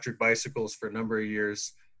making electric bicycles for a number of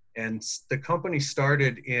years, and the company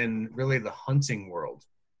started in really the hunting world.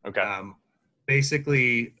 Okay.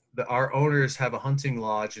 Basically, our owners have a hunting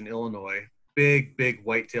lodge in Illinois, big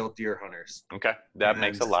white-tailed deer hunters. Okay, that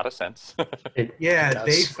makes a lot of sense. Yeah,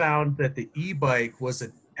 they found that the e-bike was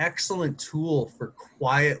an excellent tool for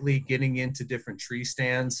quietly getting into different tree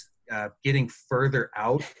stands, getting further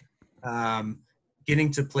out,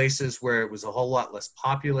 getting to places where it was a whole lot less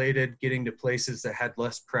populated, getting to places that had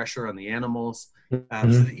less pressure on the animals. So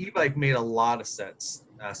the e-bike made a lot of sense.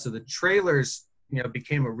 So the trailers,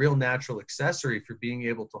 became a real natural accessory for being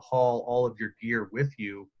able to haul all of your gear with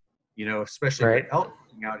you, especially Right. with elk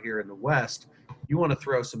out here in the West. You want to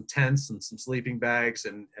throw some tents and some sleeping bags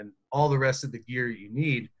and all the rest of the gear you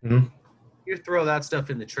need. Mm-hmm. You throw that stuff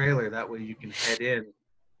in the trailer. That way you can head in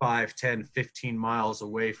 5, 10, 15 miles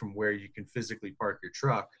away from where you can physically park your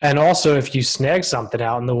truck. And also, if you snag something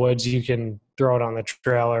out in the woods, you can throw it on the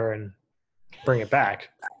trailer and bring it back.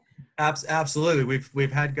 Absolutely.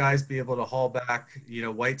 We've had guys be able to haul back,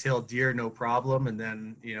 white-tailed deer, no problem. And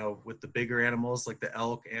then, with the bigger animals like the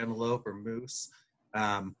elk, antelope, or moose,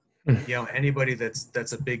 anybody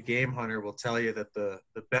that's a big game hunter will tell you that the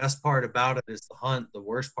best part about it is the hunt. The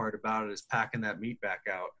worst part about it is packing that meat back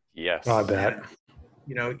out. Yes. Oh, I bet.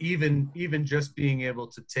 And, even just being able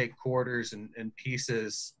to take quarters and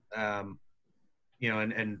pieces,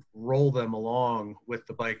 and roll them along with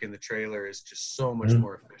the bike and the trailer is just so much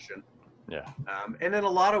more efficient. Yeah. And in a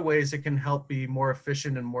lot of ways, it can help be more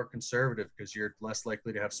efficient and more conservative because you're less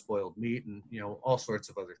likely to have spoiled meat and, all sorts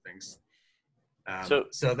of other things.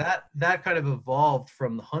 So that kind of evolved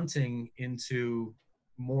from the hunting into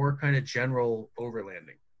more kind of general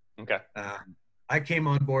overlanding. Okay. I came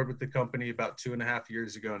on board with the company about 2.5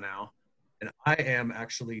 years ago now, and I am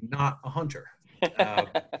actually not a hunter.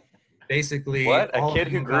 Basically, what? A kid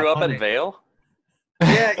who grew up in Vail?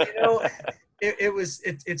 Yeah,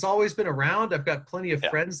 it's always been around. I've got plenty of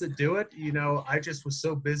friends that do it. I just was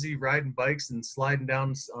so busy riding bikes and sliding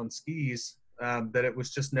down on skis that it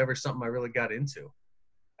was just never something I really got into.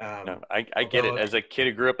 No, I get it. As a kid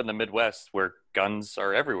who grew up in the Midwest where guns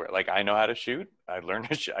are everywhere, like I know how to shoot. I learned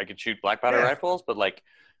to shoot. I could shoot black powder rifles, but like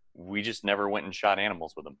we just never went and shot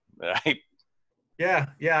animals with them. Yeah,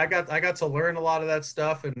 I got to learn a lot of that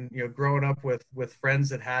stuff, and growing up with friends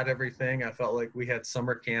that had everything, I felt like we had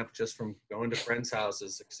summer camp just from going to friends'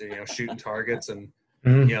 houses, shooting targets, and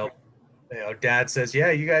Dad says,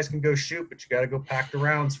 yeah, you guys can go shoot, but you got to go pack the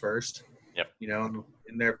rounds first. Yep.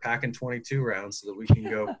 And they're packing 22 rounds so that we can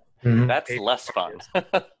go. That's less fun.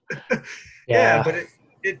 Yeah, but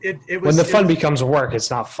it was when the fun becomes work,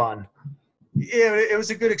 it's not fun. Yeah, it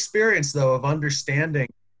was a good experience though of understanding,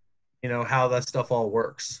 how that stuff all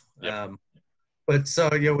works. Yep. But so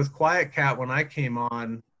with QuietKat, when I came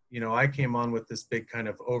on, I came on with this big kind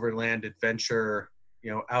of overland adventure,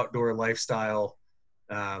 outdoor lifestyle.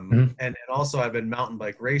 And also I've been mountain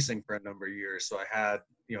bike racing for a number of years. So I had,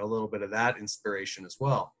 a little bit of that inspiration as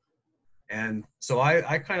well. And so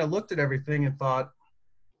I kind of looked at everything and thought,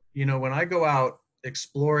 when I go out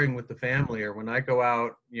exploring with the family, or when I go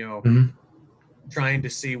out, trying to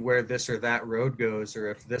see where this or that road goes, or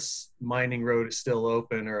if this mining road is still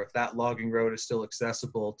open, or if that logging road is still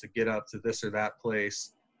accessible to get up to this or that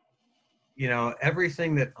place. You know,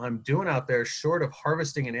 everything that I'm doing out there, short of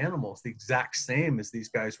harvesting an animal, is the exact same as these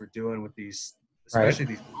guys were doing with these, especially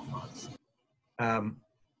these months.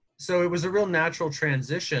 So it was a real natural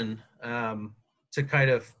transition to kind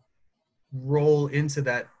of roll into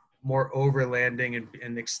that more overlanding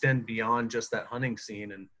and extend beyond just that hunting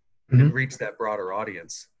scene and reach that broader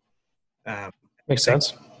audience. Makes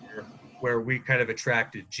sense. Where we kind of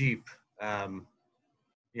attracted Jeep,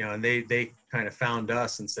 you know, and they kind of found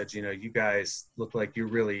us and said, you know, you guys look like you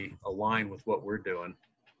really align with what we're doing,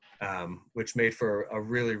 which made for a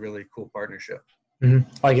really, really cool partnership.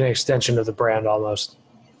 Like an extension of the brand almost.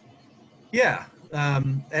 Yeah.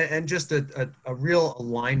 And just a real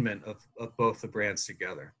alignment of both the brands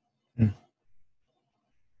together.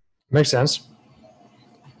 Makes sense.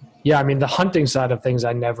 Yeah, I mean, the hunting side of things,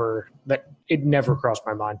 it never crossed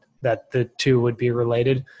my mind that the two would be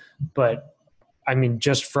related. But I mean,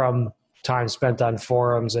 just from time spent on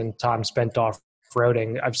forums and time spent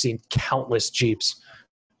off-roading, I've seen countless Jeeps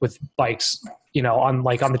with bikes, you know,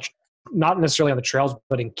 not necessarily on the trails,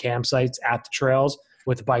 but in campsites at the trails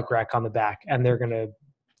with a bike rack on the back. And they're going to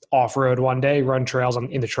off-road one day, run trails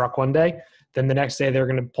in the truck one day. Then the next day they're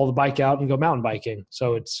going to pull the bike out and go mountain biking.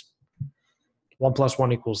 So it's 1 +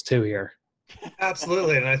 1 = 2 here.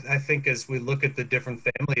 Absolutely. And I think as we look at the different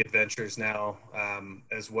family adventures now,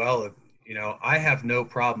 as well, you know, I have no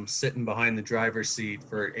problem sitting behind the driver's seat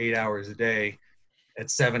for 8 hours a day at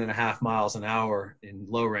 7.5 miles an hour in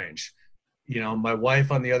low range. You know, my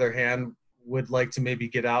wife, on the other hand, would like to maybe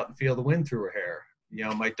get out and feel the wind through her hair. You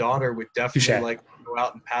know, my daughter would definitely like to go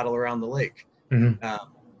out and paddle around the lake.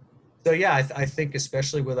 So yeah, I think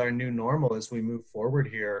especially with our new normal as we move forward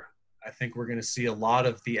here, I think we're going to see a lot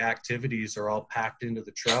of the activities are all packed into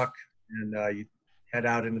the truck, and you head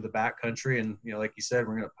out into the backcountry, and you know, like you said,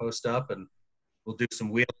 we're going to post up and we'll do some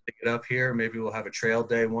wheeling to get up here. Maybe we'll have a trail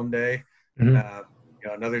day one day, you know,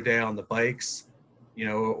 another day on the bikes, you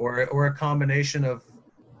know, or a combination of,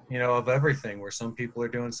 you know, of everything, where some people are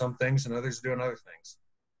doing some things and others are doing other things.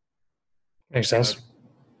 Makes sense.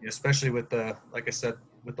 Especially with like I said,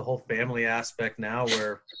 with the whole family aspect now,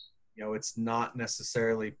 where, you know, it's not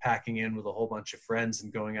necessarily packing in with a whole bunch of friends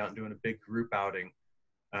and going out and doing a big group outing.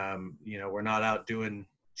 You know, we're not out doing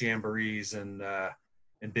jamborees and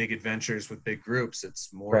big adventures with big groups.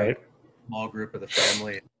 It's more a small group of the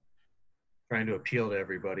family, trying to appeal to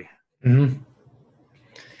everybody.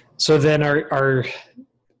 So then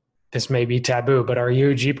this may be taboo, but are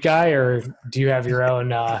you a Jeep guy, or do you have your own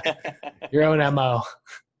MO?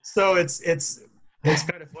 So it's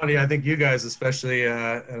kind of funny. I think you guys, especially,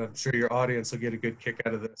 and I'm sure your audience will get a good kick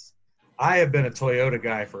out of this. I have been a Toyota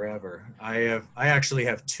guy forever. I actually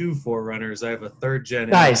have 2 4Runners. I have a 3rd gen.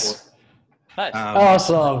 Nice.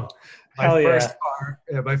 Awesome.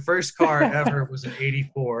 My first car ever was an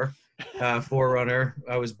 '84 4Runner.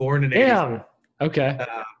 I was born in '84. Damn. Okay.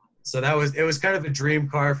 So it was kind of a dream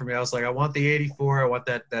car for me. I was like, I want the '84. I want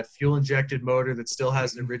that fuel injected motor that still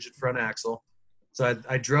has a rigid front axle. So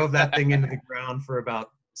I drove that thing into the ground for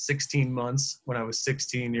about 16 months when I was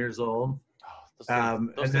 16 years old.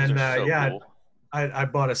 Cool. I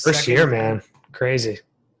bought a second. First year, man. Crazy.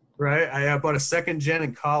 Right. I bought a 2nd gen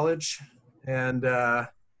in college, and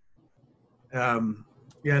and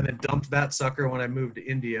then dumped that sucker when I moved to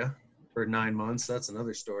India for 9 months. That's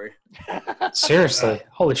another story. Seriously.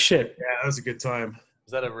 Holy shit. Yeah, that was a good time.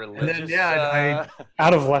 Is that a religious? And then,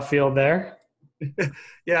 out of left field there.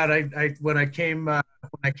 Yeah, and when I came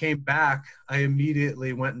back, I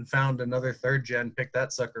immediately went and found another 3rd gen, picked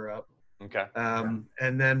that sucker up. Okay.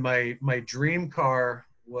 And then my dream car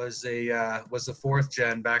was a 4th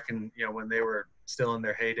gen back in, you know, when they were still in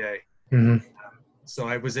their heyday. So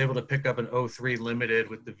I was able to pick up an 03 Limited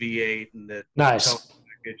with the V8 and the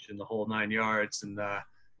package and the whole 9 yards, and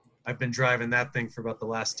I've been driving that thing for about the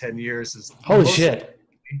last 10 years. Holy shit.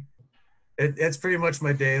 It's pretty much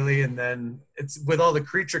my daily, and then it's with all the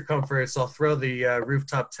creature comforts. I'll throw the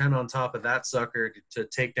rooftop tent on top of that sucker to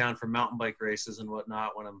take down for mountain bike races and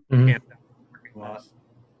whatnot when I'm camping in the parking lot.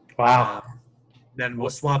 Wow. Then we'll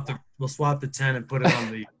swap the tent and put it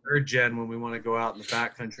on the 3rd gen when we want to go out in the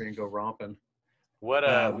backcountry and go romping.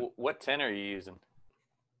 What tent are you using?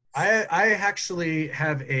 I actually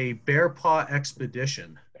have a Bear Paw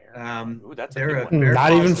Expedition. That's a good one.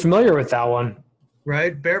 Not even familiar with that one.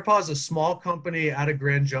 Right. Bear Paw is a small company out of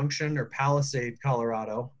Grand Junction or Palisade,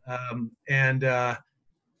 Colorado. And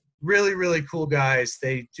really, really cool guys.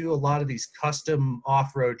 They do a lot of these custom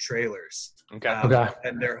off-road trailers. Okay.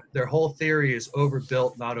 And their whole theory is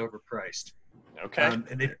overbuilt, not overpriced. Okay.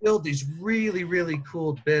 And they build these really, really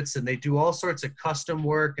cool bits, and they do all sorts of custom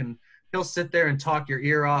work, and he'll sit there and talk your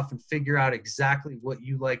ear off and figure out exactly what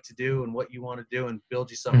you like to do and what you want to do and build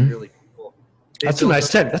you something really cool. That's a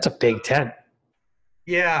nice tent. That's a big tent.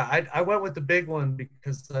 Yeah, I went with the big one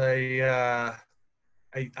because I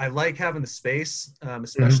like having the space,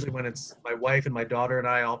 especially when it's my wife and my daughter and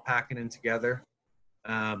I all packing in together.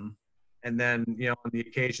 And then, on the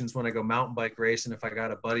occasions when I go mountain bike racing, if I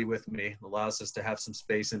got a buddy with me, it allows us to have some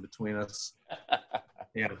space in between us.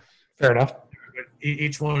 Yeah. Fair enough.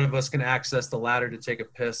 Each one of us can access the ladder to take a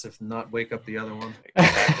piss, if not wake up the other one.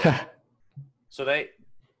 So they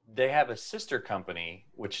have a sister company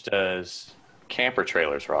which does camper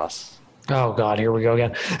trailers, Ross. Oh God, here we go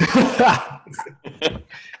again.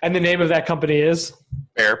 And the name of that company is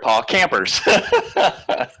Bear Paw Campers.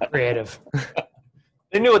 Creative.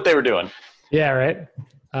 They knew what they were doing. Yeah, right.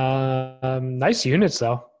 Nice units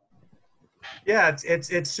though. Yeah,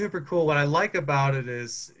 it's super cool. What I like about it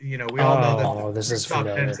is, we all know that this is top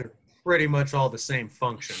familiar. tents are pretty much all the same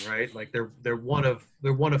function, right? Like they're one of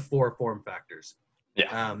 4 form factors.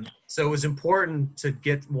 Yeah. So it was important to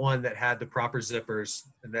get one that had the proper zippers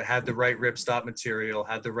and that had the right ripstop material,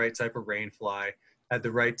 had the right type of rain fly, had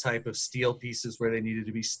the right type of steel pieces where they needed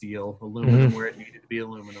to be steel, aluminum where it needed to be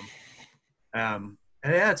aluminum. And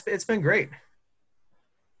yeah, it's been great.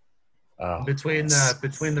 Oh, between the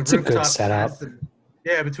it's a good rooftop setup. tent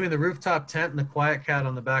between the rooftop tent and the QuietKat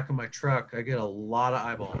on the back of my truck, I get a lot of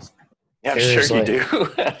eyeballs. yeah, I'm sure you do.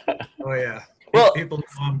 Oh yeah. Well, People know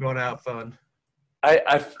I'm going to have fun.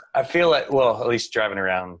 I feel like, well, at least driving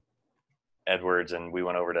around Edwards, and we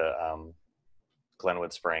went over to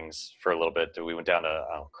Glenwood Springs for a little bit. We went down to,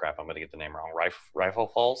 oh crap, I'm going to get the name wrong. Rifle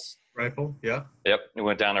Falls. Rifle, yeah. Yep, we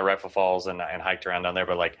went down to Rifle Falls and hiked around down there.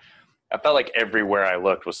 But like, I felt like everywhere I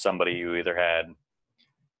looked was somebody who either had,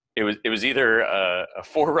 it was either a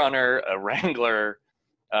 4Runner, a Wrangler,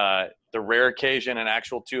 the rare occasion an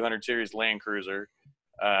actual 200 series Land Cruiser,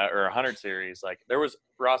 or 100 series. Like there was,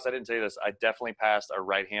 Ross, I didn't say this, I definitely passed a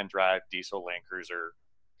right-hand drive diesel Land Cruiser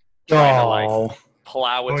trying to like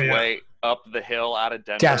plow its way up the hill out of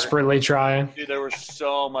Denver. Desperately trying. Dude, there was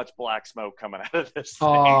so much black smoke coming out of this thing.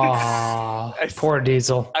 Oh, poor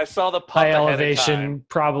diesel. I saw the puff high ahead elevation, of time.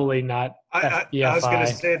 Probably not. I was going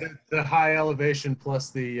to say that the high elevation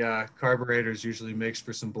plus the carburetors usually makes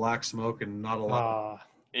for some black smoke and not a lot.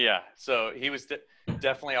 Yeah, so he was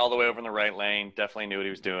definitely all the way over in the right lane. Definitely knew what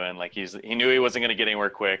he was doing. Like he knew he wasn't going to get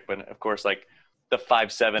anywhere quick. But of course, like the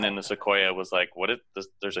 5.7 in the Sequoia was like,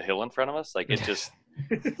 there's a hill in front of us. Like it just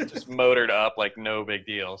motored up like no big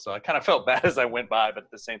deal. So I kind of felt bad as I went by, but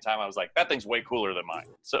at the same time I was like, that thing's way cooler than mine.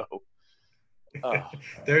 So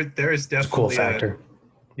there is definitely a cool factor.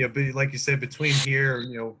 But like you said, between here,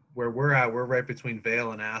 where we're at, we're right between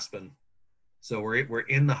Vail and Aspen. So we're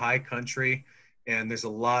in the high country, and there's a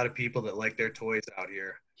lot of people that like their toys out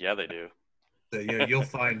here. Yeah, they do. So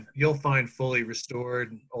you'll find fully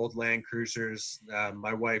restored old Land Cruisers.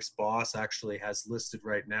 My wife's boss actually has listed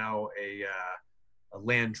right now a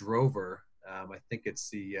Land Rover. I think it's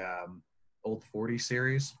the old 40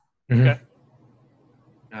 series. Okay.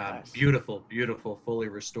 Nice. Beautiful, fully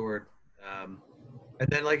restored. And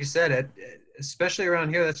then, like you said, especially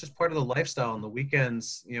around here, that's just part of the lifestyle. On the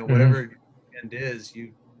weekends, whatever your weekend is,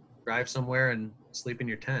 you drive somewhere and sleep in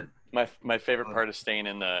your tent. My favorite part of staying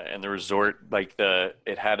in the resort, like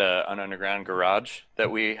it had an underground garage that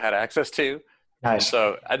we had access to. Nice.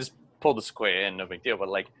 So I just pulled the Sequoia in, no big deal. But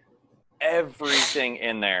like everything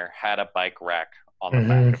in there had a bike rack on the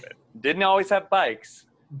back of it. Didn't always have bikes,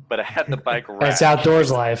 but it had the bike rack. That's outdoors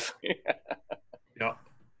life.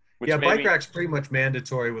 Yeah, bike rack's pretty much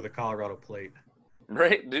mandatory with a Colorado plate.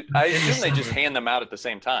 Right? I assume they just hand them out at the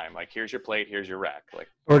same time. Like, here's your plate, here's your rack. Like,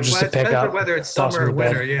 or just to pick up. Whether it's summer or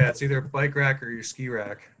winter, yeah, it's either a bike rack or your ski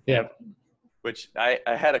rack. Yeah. Which I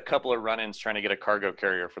had a couple of run-ins trying to get a cargo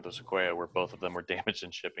carrier for the Sequoia where both of them were damaged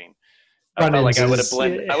in shipping. I felt like I would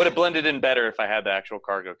have blended in better if I had the actual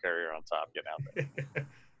cargo carrier on top getting out there.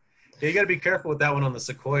 Yeah, you got to be careful with that one on the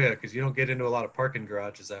Sequoia because you don't get into a lot of parking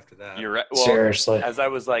garages after that. You're right. Well, seriously. As I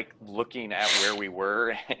was like looking at where we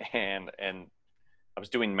were and I was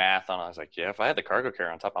doing math on, I was like, yeah, if I had the cargo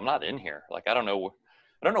carrier on top, I'm not in here. Like, I don't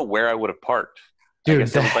know where I would have parked. Dude, I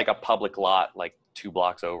guess it was like a public lot, like 2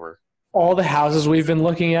 blocks over. All the houses we've been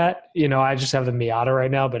looking at, I just have the Miata right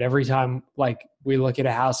now, but every time like we look at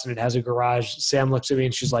a house and it has a garage, Sam looks at me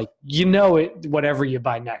and she's like, whatever you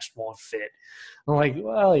buy next won't fit. I'm like,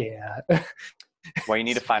 well, yeah. Well, you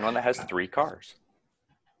need to find one that has 3 cars.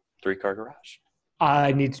 3-car garage.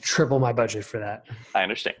 I need to triple my budget for that. I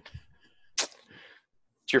understand.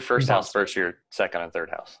 It's your first house versus your second and third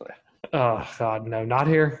house. Oh God, no, not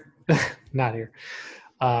here. Not here.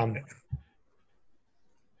 Um,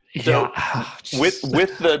 So yeah. with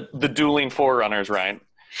the dueling forerunners, Ryan,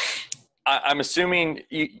 I'm assuming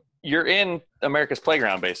you're in America's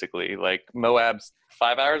Playground, basically. Like Moab's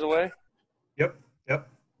 5 hours away. Yep.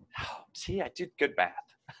 Oh, see, I did good math.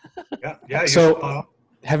 Yeah. You're So spot on.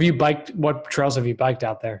 have you biked? What trails have you biked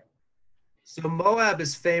out there? So Moab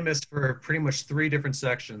is famous for pretty much 3 different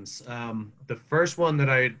sections. The first one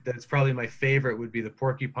that's probably my favorite would be the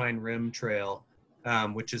Porcupine Rim Trail,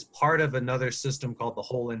 which is part of another system called the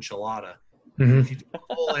Whole Enchilada. Mhm. If you do the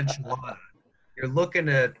Whole Enchilada, you're looking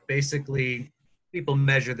at basically, people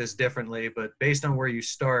measure this differently, but based on where you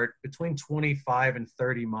start, between 25 and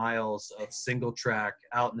 30 miles of single track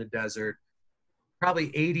out in the desert.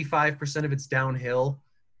 Probably 85% of it's downhill.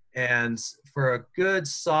 And for a good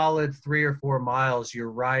solid 3 or 4 miles,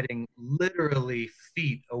 you're riding literally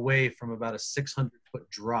feet away from about a 600-foot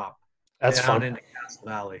drop That's down fun. into Castle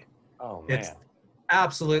Valley. Oh It's man,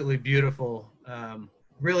 absolutely beautiful.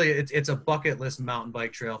 Really, it's a bucket list mountain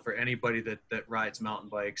bike trail for anybody that rides mountain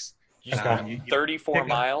bikes. you Okay. said You 34 pick up-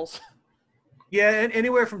 miles. Yeah, and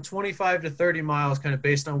anywhere from 25 to 30 miles, kind of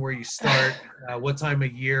based on where you start. What time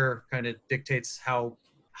of year kind of dictates how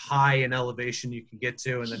high in elevation you can get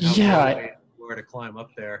to, and then how Yeah. motivated you are to climb up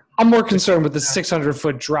there. I'm more concerned with the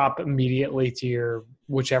 600-foot drop immediately to your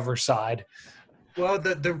whichever side. Well,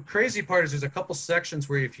 the crazy part is there's a couple sections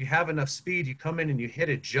where if you have enough speed, you come in and you hit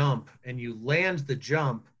a jump, and you land the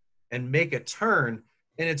jump and make a turn,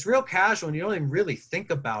 and it's real casual, and you don't even really think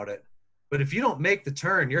about it. But if you don't make the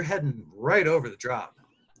turn, you're heading right over the drop.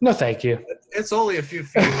 No, thank you. It's only a few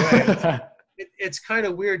feet away. It's kind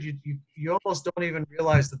of weird. You almost don't even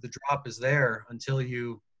realize that the drop is there until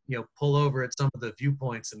you pull over at some of the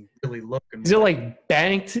viewpoints and really look. And Is it like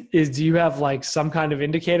banked? Do you have like some kind of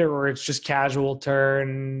indicator, or it's just casual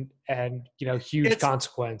turn and huge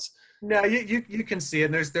consequence? No, you can see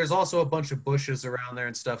it. And there's also a bunch of bushes around there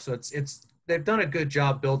and stuff. So it's they've done a good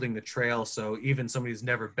job building the trail. So even somebody who's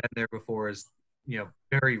never been there before is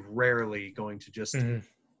very rarely going to just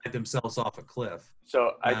hit themselves off a cliff.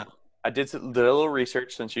 So I did a little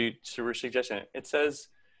research since you were suggesting it. It says,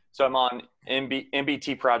 so I'm on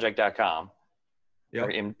mbtproject.com. Yep.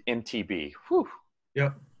 Or MTB. Whew.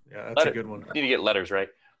 Yep. Yeah, that's a good one. Need to get letters right.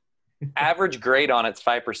 Average grade on it's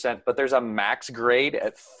 5%, but there's a max grade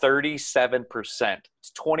at 37%. It's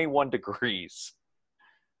 21 degrees.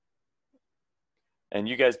 And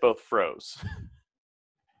you guys both froze.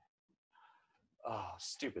 Oh,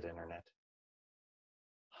 stupid internet.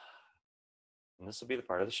 And this will be the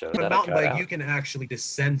part of the show On a that mountain I cut bike, out. you can actually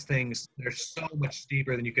descend things. They're so much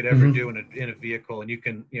steeper than you could ever do in a vehicle, and you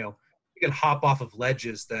can hop off of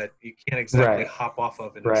ledges that you can't exactly hop off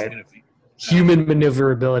of in a vehicle. Human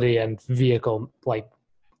maneuverability and vehicle, like,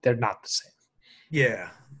 they're not the same. Yeah.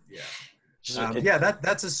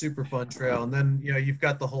 That's a super fun trail. And then you've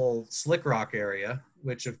got the whole Slick Rock area,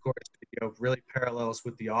 which of course really parallels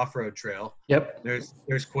with the off-road trail. Yep.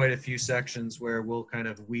 There's quite a few sections where we'll kind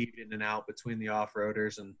of weave in and out between the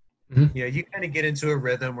off-roaders, and you kind of get into a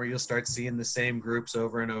rhythm where you'll start seeing the same groups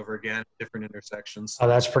over and over again, different intersections. Oh,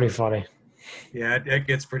 that's pretty funny. Yeah, it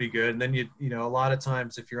gets pretty good. And then a lot of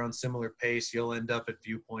times if you're on similar pace, you'll end up at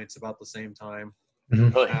viewpoints about the same time.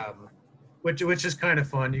 Which is kind of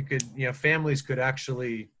fun. You could, families could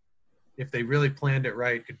actually, if they really planned it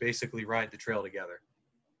right, could basically ride the trail together.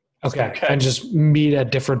 Okay. And just meet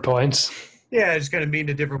at different points. Yeah, just kind of meet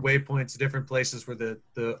at different waypoints, different places where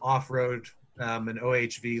the off-road and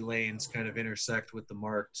OHV lanes kind of intersect with the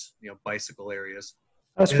marked, bicycle areas.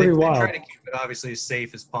 That's pretty wild. They try to keep it obviously as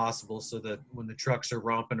safe as possible so that when the trucks are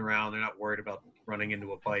romping around, they're not worried about running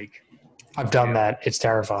into a bike. I've done that. It's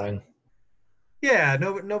terrifying. Yeah,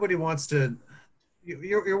 nobody wants to.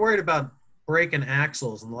 You're worried about breaking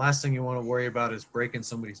axles, and the last thing you want to worry about is breaking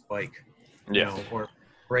somebody's bike. Or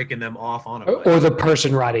breaking them off on a bike. Or the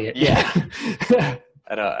person riding it. Yeah.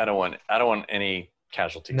 I don't want any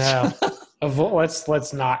casualties. No.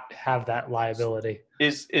 Let's not have that liability.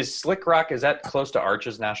 Is Slick Rock, is that close to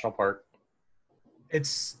Arches National Park?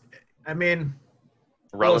 It's,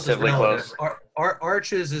 relatively close.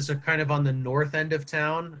 Arches is kind of on the north end of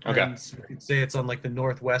town. Okay. And so you could say it's on like the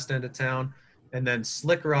northwest end of town. And then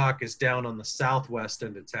Slick Rock is down on the southwest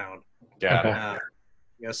end of town. Got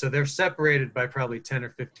it. So they're separated by probably 10 or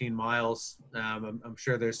 15 miles. I'm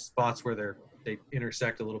sure there's spots where they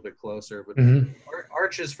intersect a little bit closer, but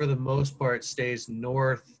Arches for the most part stays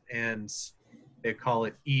north, and they call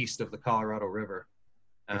it east of the Colorado River.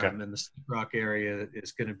 And the Slick Rock area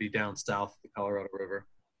is going to be down south of the Colorado River.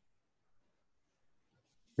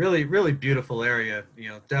 Really, really beautiful area.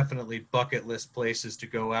 Definitely bucket list places to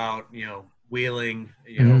go out. Wheeling.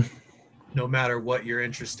 Mhm. No matter what your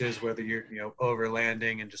interest is, whether you're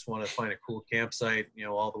overlanding and just want to find a cool campsite.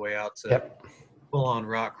 All the way out to Yep. full on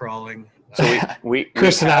rock crawling. So we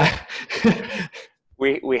Chris and have I.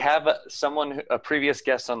 we have someone, a previous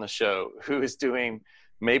guest on the show, who is doing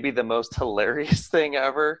maybe the most hilarious thing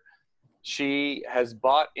ever. She has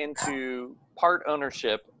bought into part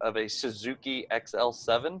ownership of a Suzuki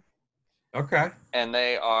XL7, Okay. and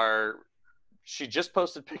she just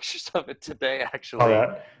posted pictures of it today, All actually.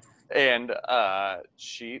 right. And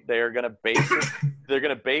they're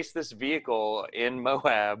gonna base this vehicle in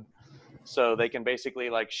Moab, so they can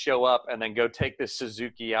basically like show up and then go take this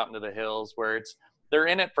Suzuki out into the hills where they're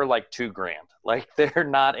in it for like $2,000. Like they're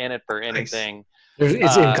not in it for anything.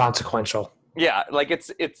 It's inconsequential. Yeah, like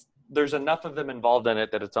it's there's enough of them involved in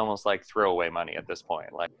it that it's almost like throwaway money at this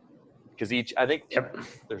point. Like, because I think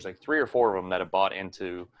there's like 3 or 4 of them that have bought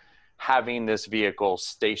into having this vehicle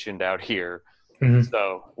stationed out here. Mm-hmm.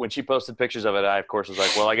 So when she posted pictures of it, I of course was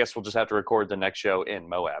like, well, I guess we'll just have to record the next show in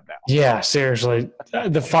Moab now. Yeah, seriously.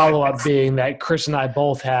 The follow-up being that Chris and I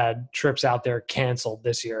both had trips out there canceled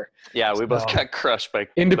this year. Yeah, we both got crushed by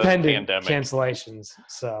independent the pandemic. cancellations.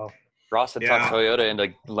 So Ross had talked Toyota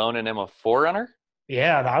into loaning him a 4Runner.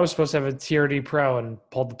 Yeah, I was supposed to have a TRD Pro and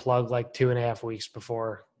pulled the plug like 2.5 weeks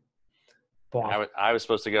before. I was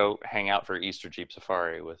supposed to go hang out for Easter Jeep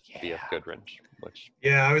Safari with BF Goodrich.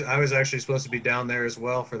 I was actually supposed to be down there as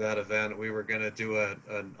well for that event. We were going to do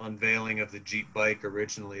an unveiling of the Jeep bike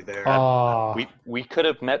originally there. We could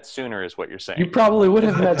have met sooner, is what you're saying. You probably would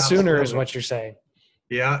have met sooner, is what you're saying.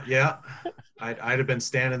 Yeah. I'd have been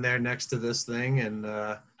standing there next to this thing, and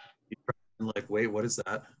you'd probably been like, wait, what is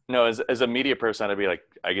that? No, as a media person, I'd be like,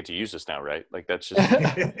 I get to use this now, right? Like that's just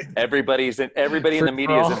everybody in the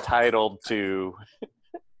media is entitled to.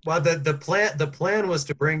 Well, the plan was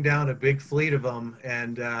to bring down a big fleet of them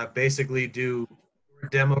and basically do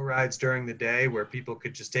demo rides during the day where people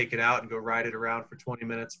could just take it out and go ride it around for 20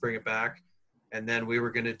 minutes, bring it back, and then we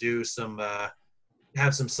were going to do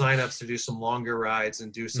have some signups to do some longer rides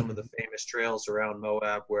and do some of the famous trails around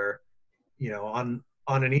Moab where,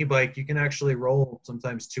 on an e-bike, you can actually roll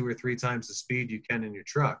sometimes 2 or 3 times the speed you can in your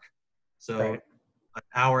truck. So an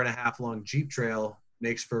hour and a half long Jeep trail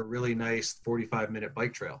makes for a really nice 45-minute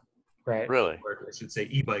bike trail. Right. Really? Or I should say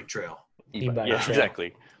e-bike trail. E-bike trail.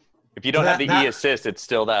 Exactly. If you don't have the e-assist, it's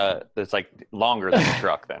still it's like longer than a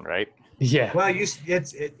truck then, right? Yeah. Well,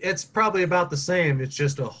 it's probably about the same. It's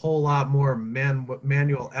just a whole lot more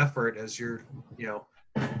manual effort as you're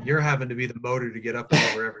having to be the motor to get up and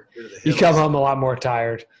over every bit of the hills. You come home a lot more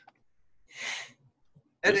tired.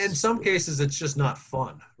 And in some cases, it's just not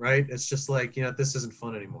fun, right? It's just like, this isn't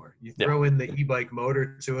fun anymore. You throw in the e-bike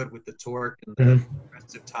motor to it with the torque and the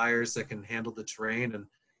aggressive tires that can handle the terrain, and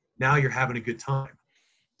now you're having a good time.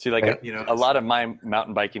 See, like a lot of my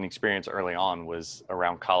mountain biking experience early on was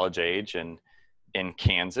around college age and in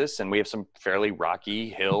Kansas, and we have some fairly rocky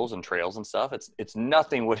hills and trails and stuff. It's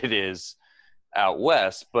nothing what it is out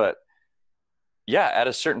west, but yeah, at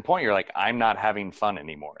a certain point, you're like, I'm not having fun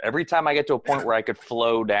anymore. Every time I get to a point where I could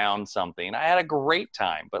flow down something, I had a great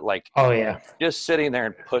time. But like, just sitting there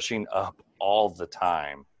and pushing up all the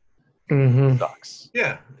time sucks.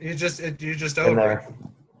 Yeah, you're just over it.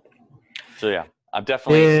 So yeah, I'm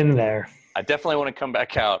definitely in there. I definitely want to come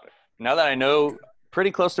back out now that I know pretty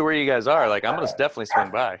close to where you guys are. Like, I'm gonna definitely swing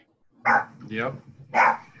by. Yep.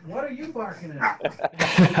 What are you barking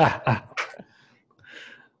at?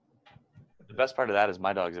 The best part of that is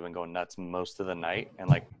my dogs have been going nuts most of the night, and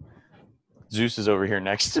like Zeus is over here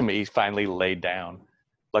next to me. He's finally laid down.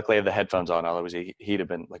 Luckily, I have the headphones on. Otherwise, he'd have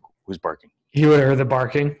been like, "Who's barking?" You would have heard the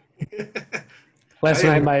barking. Last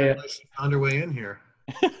night, my found her way in here.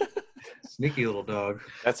 Sneaky little dog.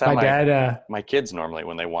 That's how my dad. My kids normally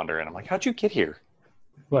when they wander in, I'm like, "How'd you get here?"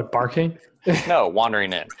 What, barking? No,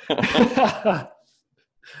 wandering in.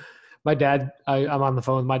 My dad, I'm on the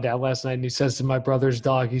phone with my dad last night, and he says to my brother's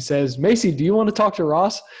dog, he says, Macy, do you want to talk to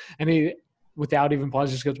Ross? And he, without even pause,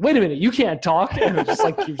 just goes, wait a minute, you can't talk. And it just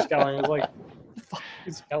like keeps going. I was like, what the fuck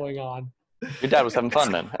is going on? Your dad was having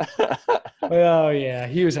fun then. Oh, yeah,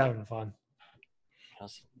 he was having fun. You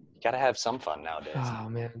got to have some fun nowadays. Oh,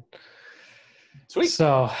 man. Sweet.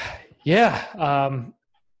 So, yeah.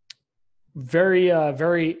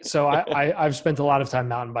 Very, so I've spent a lot of time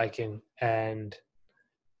mountain biking and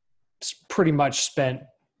pretty much spent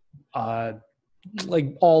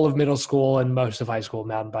like all of middle school and most of high school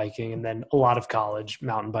mountain biking, and then a lot of college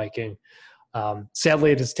mountain biking.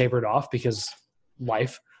 Sadly, it has tapered off because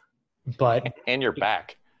life, but and you're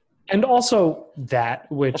back. And also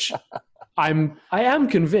that, which I am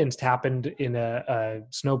convinced happened in a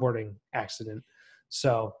snowboarding accident.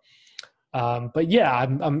 So, but yeah,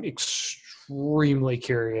 I'm extremely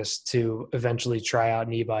curious to eventually try out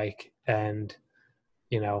an e-bike and,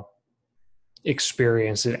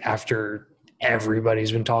 experience it after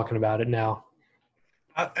everybody's been talking about it now.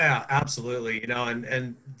 Yeah, absolutely.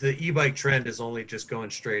 And the e-bike trend is only just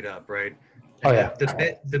going straight up, right? Oh And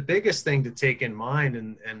yeah. the biggest thing to take in mind,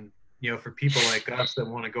 and for people like us that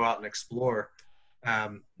want to go out and explore,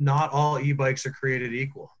 not all e-bikes are created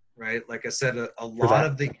equal, right? Like I said, a lot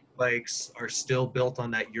of the e-bikes are still built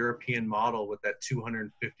on that European model with that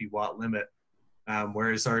 250 watt limit,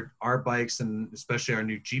 whereas our bikes, and especially our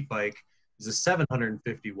new Jeep bike, is a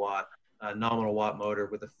 750 watt nominal watt motor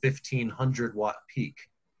with a 1500 watt peak.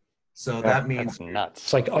 So that means that's nuts.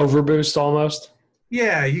 It's like overboost almost.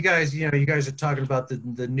 yeah, you guys are talking about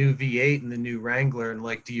the new V8 and the new Wrangler, and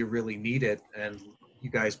like, do you really need it? And you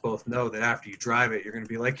guys both know that after you drive it, you're going to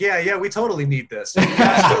be like, yeah, we totally need this.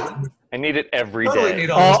 I need it every totally day. need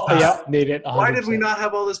all this power. Yeah, need it. 100%. Why did we not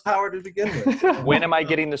have all this power to begin with? When am I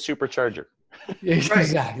getting the supercharger?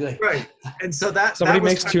 Exactly. Right. And so that Somebody that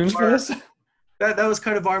was makes kind tunes of for this. That was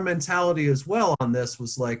kind of our mentality as well on this,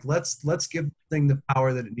 was like, let's give the thing the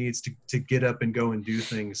power that it needs to get up and go and do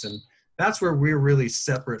things. And that's where we're really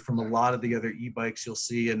separate from a lot of the other e-bikes you'll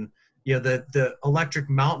see. And the electric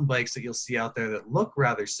mountain bikes that you'll see out there that look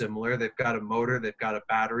rather similar, they've got a motor, they've got a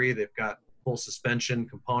battery, they've got full suspension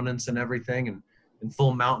components and everything, and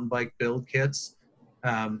full mountain bike build kits.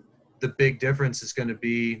 The big difference is going to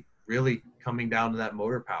be really coming down to that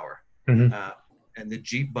motor power. Mm-hmm. And the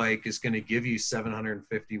Jeep bike is going to give you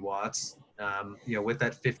 750 watts, with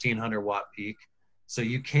that 1500 watt peak. So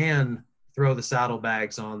you can throw the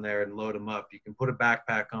saddlebags on there and load them up. You can put a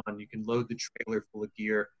backpack on, you can load the trailer full of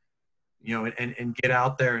gear, and get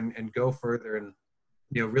out there and go further and,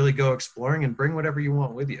 really go exploring and bring whatever you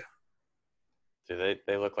want with you. Dude,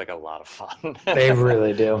 they look like a lot of fun. They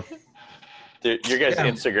really do. Dude, your guys'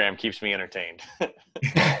 Instagram keeps me entertained.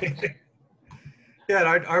 Yeah,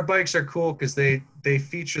 our bikes are cool because they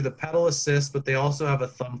feature the pedal assist, but they also have a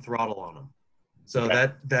thumb throttle on them. So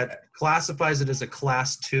that classifies it as a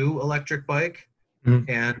class 2 electric bike. Mm-hmm.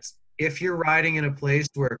 And if you're riding in a place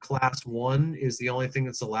where class 1 is the only thing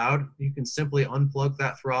that's allowed, you can simply unplug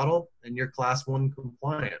that throttle and you're class 1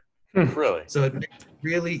 compliant. Really? So it makes it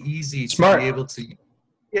really easy Smart. to be able to,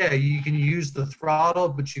 you can use the throttle,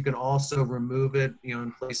 but you can also remove it,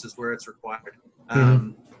 in places where it's required.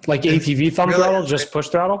 Like ATV thumb throttle, just push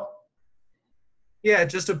throttle? Yeah,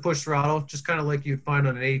 just a push throttle, just kind of like you'd find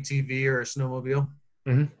on an ATV or a snowmobile.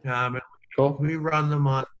 Mm-hmm. Cool. We'll run them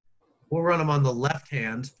on the left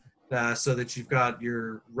hand, so that you've got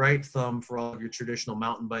your right thumb for all of your traditional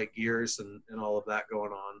mountain bike gears and all of that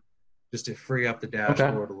going on, just to free up the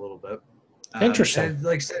dashboard a little bit. Interesting. And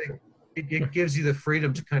like I said, it gives you the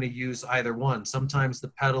freedom to kind of use either one. Sometimes the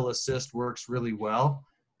pedal assist works really well,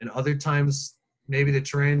 and other times maybe the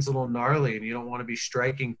terrain's a little gnarly and you don't want to be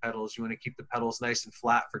striking pedals. You want to keep the pedals nice and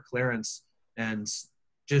flat for clearance and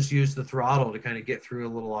just use the throttle to kind of get through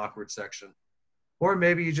a little awkward section. Or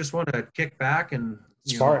maybe you just want to kick back and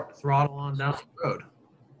throttle on down the road.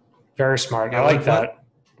 Very smart. I like that.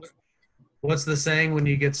 What's the saying when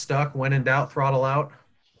you get stuck? When in doubt, throttle out.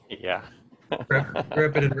 Yeah.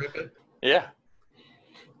 Grip it and rip it. Yeah.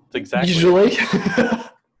 It's exactly.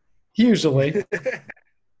 Usually.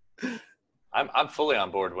 I'm fully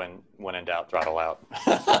on board when in doubt, throttle out.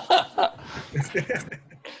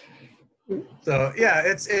 So yeah,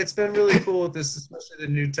 it's been really cool with this, especially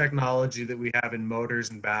the new technology that we have in motors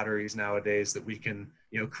and batteries nowadays, that we can,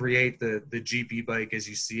 create the Jeep e-bike as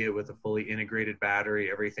you see it, with a fully integrated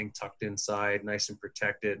battery, everything tucked inside, nice and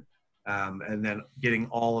protected, and then getting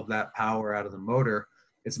all of that power out of the motor.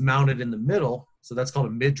 It's mounted in the middle, so that's called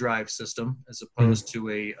a mid-drive system, as opposed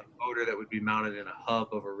to a motor that would be mounted in a hub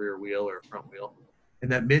of a rear wheel or a front wheel.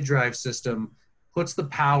 And that mid-drive system puts the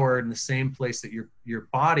power in the same place that your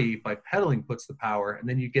body, by pedaling, puts the power, and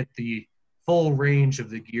then you get the full range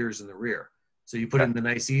of the gears in the rear. So you put it in the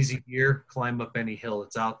nice easy gear, climb up any hill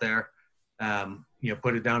that's out there,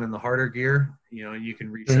 put it down in the harder gear, and you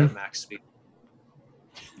can reach that max speed.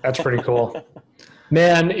 That's pretty cool.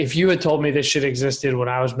 Man, if you had told me this shit existed when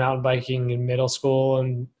I was mountain biking in middle school,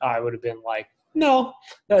 and I would have been like, no,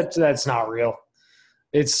 that's not real.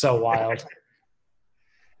 It's so wild.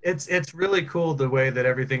 It's really cool the way that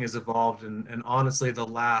everything has evolved, and honestly, the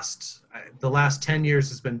last 10 years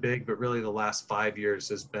has been big, but really the last 5 years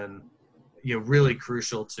has been, really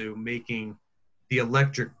crucial to making the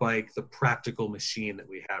electric bike the practical machine that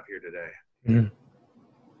we have here today. Mm-hmm.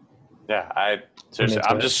 Yeah, seriously,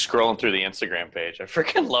 I'm just scrolling through the Instagram page. I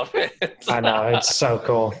freaking love it. I know, it's so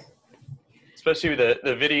cool. Especially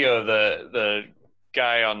the video of the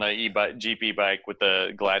guy on the Jeep e-bike with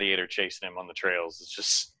the Gladiator chasing him on the trails.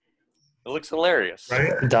 It looks hilarious.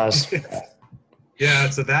 Right? It does. Yeah,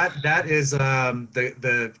 so that is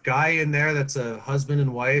the guy in there that's a husband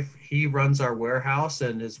and wife. He runs our warehouse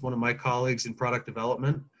and is one of my colleagues in product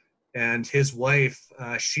development. And his wife,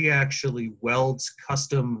 she actually welds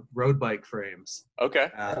custom road bike frames. Okay.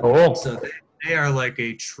 Cool. So they are like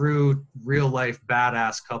a true real life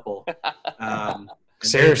badass couple.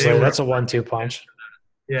 Seriously, they were, that's a 1-2 punch.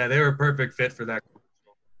 Yeah, they were a perfect fit for that.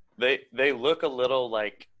 They look a little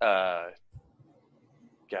like I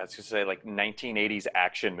was gonna say like 1980s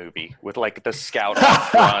action movie with like the scout up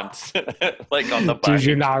front, like on the bike.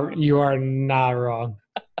 Dude, you are not wrong.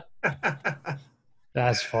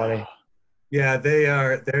 That's funny. Yeah,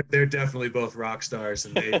 they're definitely both rock stars,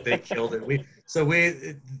 and they killed it.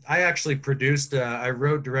 I actually produced, I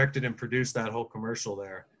wrote, directed, and produced that whole commercial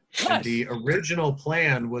there. Nice. And the original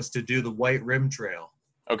plan was to do the White Rim Trail.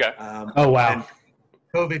 Okay. Oh wow. And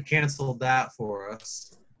COVID canceled that for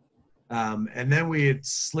us. And then we had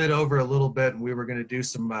slid over a little bit, and we were going to do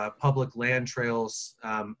some public land trails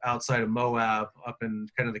outside of Moab, up in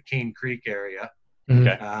kind of the Cane Creek area.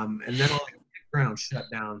 Okay. And then all the ground shut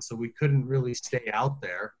down, so we couldn't really stay out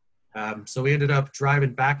there. So we ended up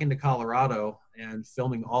driving back into Colorado and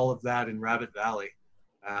filming all of that in Rabbit Valley.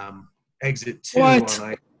 Exit 2 What?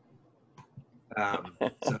 on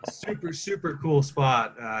so super cool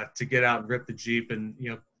spot to get out and rip the Jeep. And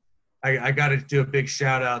I got to do a big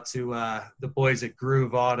shout out to the boys at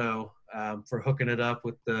Groove Auto for hooking it up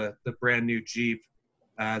with the brand new Jeep.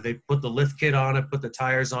 They put the lift kit on it, put the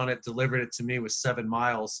tires on it, delivered it to me with 7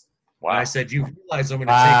 miles. Wow. And I said, "You realize I'm going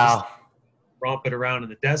to take this, romp it around in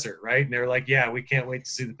the desert, right?" And they were like, "Yeah, we can't wait to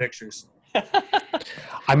see the pictures."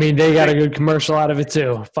 I mean, they got a good commercial out of it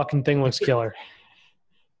too. Fucking thing looks killer.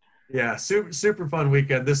 Yeah, super fun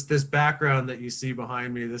weekend. This background that you see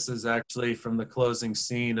behind me, this is actually from the closing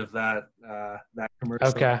scene of that commercial.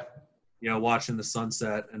 Okay. Watching the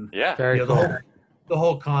sunset, and Yeah. Very cool. the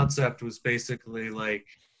whole concept was basically like,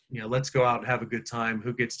 let's go out and have a good time.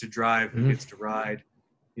 Who gets to drive? Who gets to ride?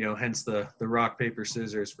 Hence the rock paper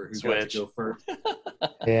scissors for who got to go first.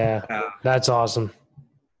 Yeah, that's awesome.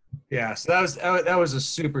 Yeah, so that was a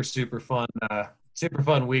super fun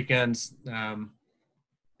weekend.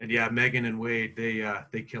 And yeah, Megan and Wade,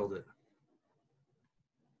 they killed it.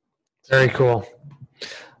 Very cool.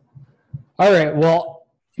 All right. Well,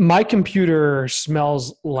 my computer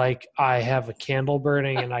smells like I have a candle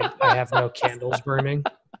burning, and I have no candles burning.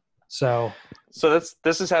 So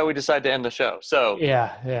this is how we decide to end the show. So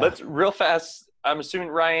yeah. Let's real fast. I'm assuming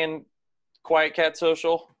Ryan, QuietKat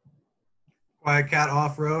social. QuietKat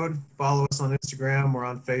Off-Road. Follow us on Instagram. We're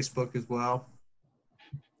on Facebook as well.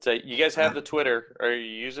 So you guys have the Twitter. Are you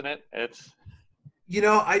using it? I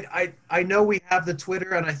know we have the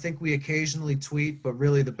Twitter, and I think we occasionally tweet, but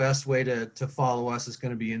really the best way to follow us is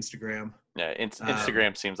going to be Instagram. Yeah,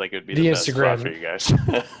 Instagram seems like it would be the the best Instagram spot for you guys.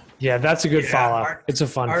 Yeah, that's a good follow. It's a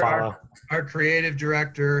fun follow. Our creative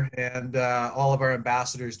director and all of our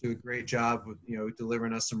ambassadors do a great job with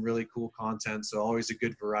delivering us some really cool content. So always a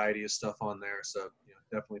good variety of stuff on there. So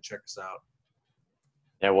definitely check us out.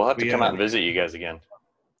 Yeah, we'll have to come out and visit you guys again.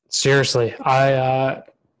 Seriously, I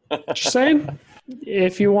just saying,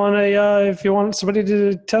 if you want somebody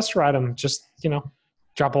to test ride them, just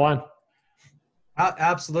drop a line.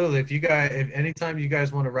 Absolutely. If anytime you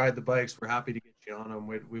guys want to ride the bikes, we're happy to get you on them.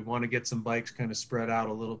 We want to get some bikes kind of spread out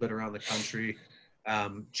a little bit around the country.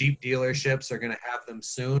 Jeep dealerships are going to have them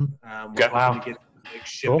soon. We're hoping to get the bikes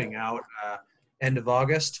shipping out end of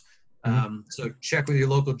August. So check with your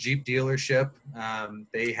local Jeep dealership.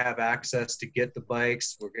 They have access to get the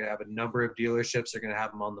bikes. We're going to have a number of dealerships. They're going to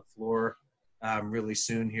have them on the floor really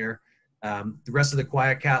soon here. The rest of the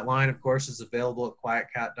QuietKat line, of course, is available at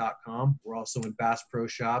QuietKat.com. We're also in Bass Pro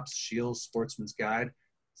Shops, Shields, Sportsman's Guide.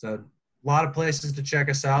 So a lot of places to check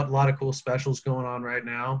us out. A lot of cool specials going on right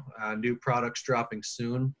now. New products dropping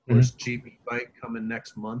soon. Of course, Jeep e-bike coming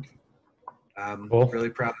next month. Cool. Really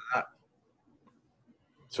proud of that.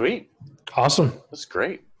 Sweet. Awesome. That's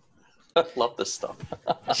great. I love this stuff.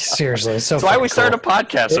 Seriously, it's so That's why we cool. started a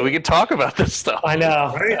podcast, so we can talk about this stuff. I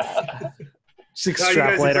know. Right? Just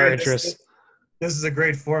extrapolate our interests. This is a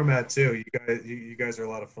great format too. You guys are a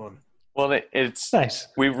lot of fun. Well, it's Nice.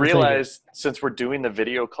 We realized since we're doing the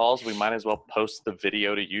video calls, we might as well post the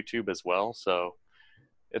video to YouTube as well. So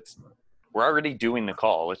we're already doing the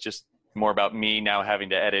call. Let's just more about me now having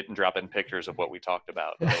to edit and drop in pictures of what we talked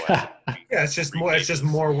about. Otherwise, Yeah, it's just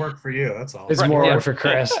more work for you. That's all. It's Right, more yeah. work for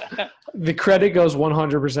Chris. The credit goes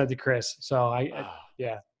 100% to Chris. So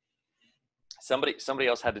yeah. Somebody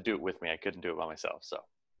else had to do it with me. I couldn't do it by myself. So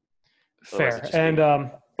Fair. it'd just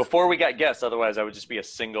And before we got guests, otherwise I would just be a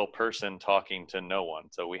single person talking to no one.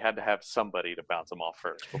 So we had to have somebody to bounce them off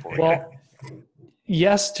first before. well,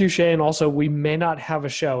 yes, touche. And also, we may not have a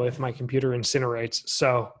show if my computer incinerates.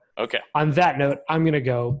 So Okay. on that note, I'm going to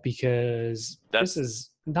go because this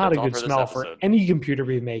is not that's a all good for this smell for episode. any computer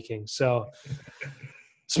be making. So,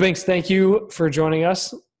 Spinks, thank you for joining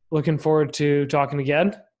us. Looking forward to talking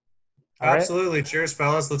again. All right. Absolutely. Cheers,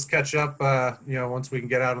 fellas. Let's catch up. Once we can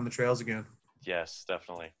get out on the trails again. Yes,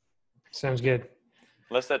 definitely. Sounds good.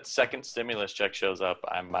 Unless that second stimulus check shows up,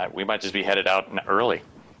 we might just be headed out early.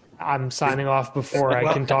 I'm signing off before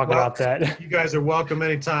I can talk about that. You guys are welcome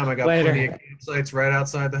anytime. I got Later. plenty of campsites right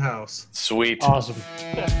outside the house. Sweet. Awesome.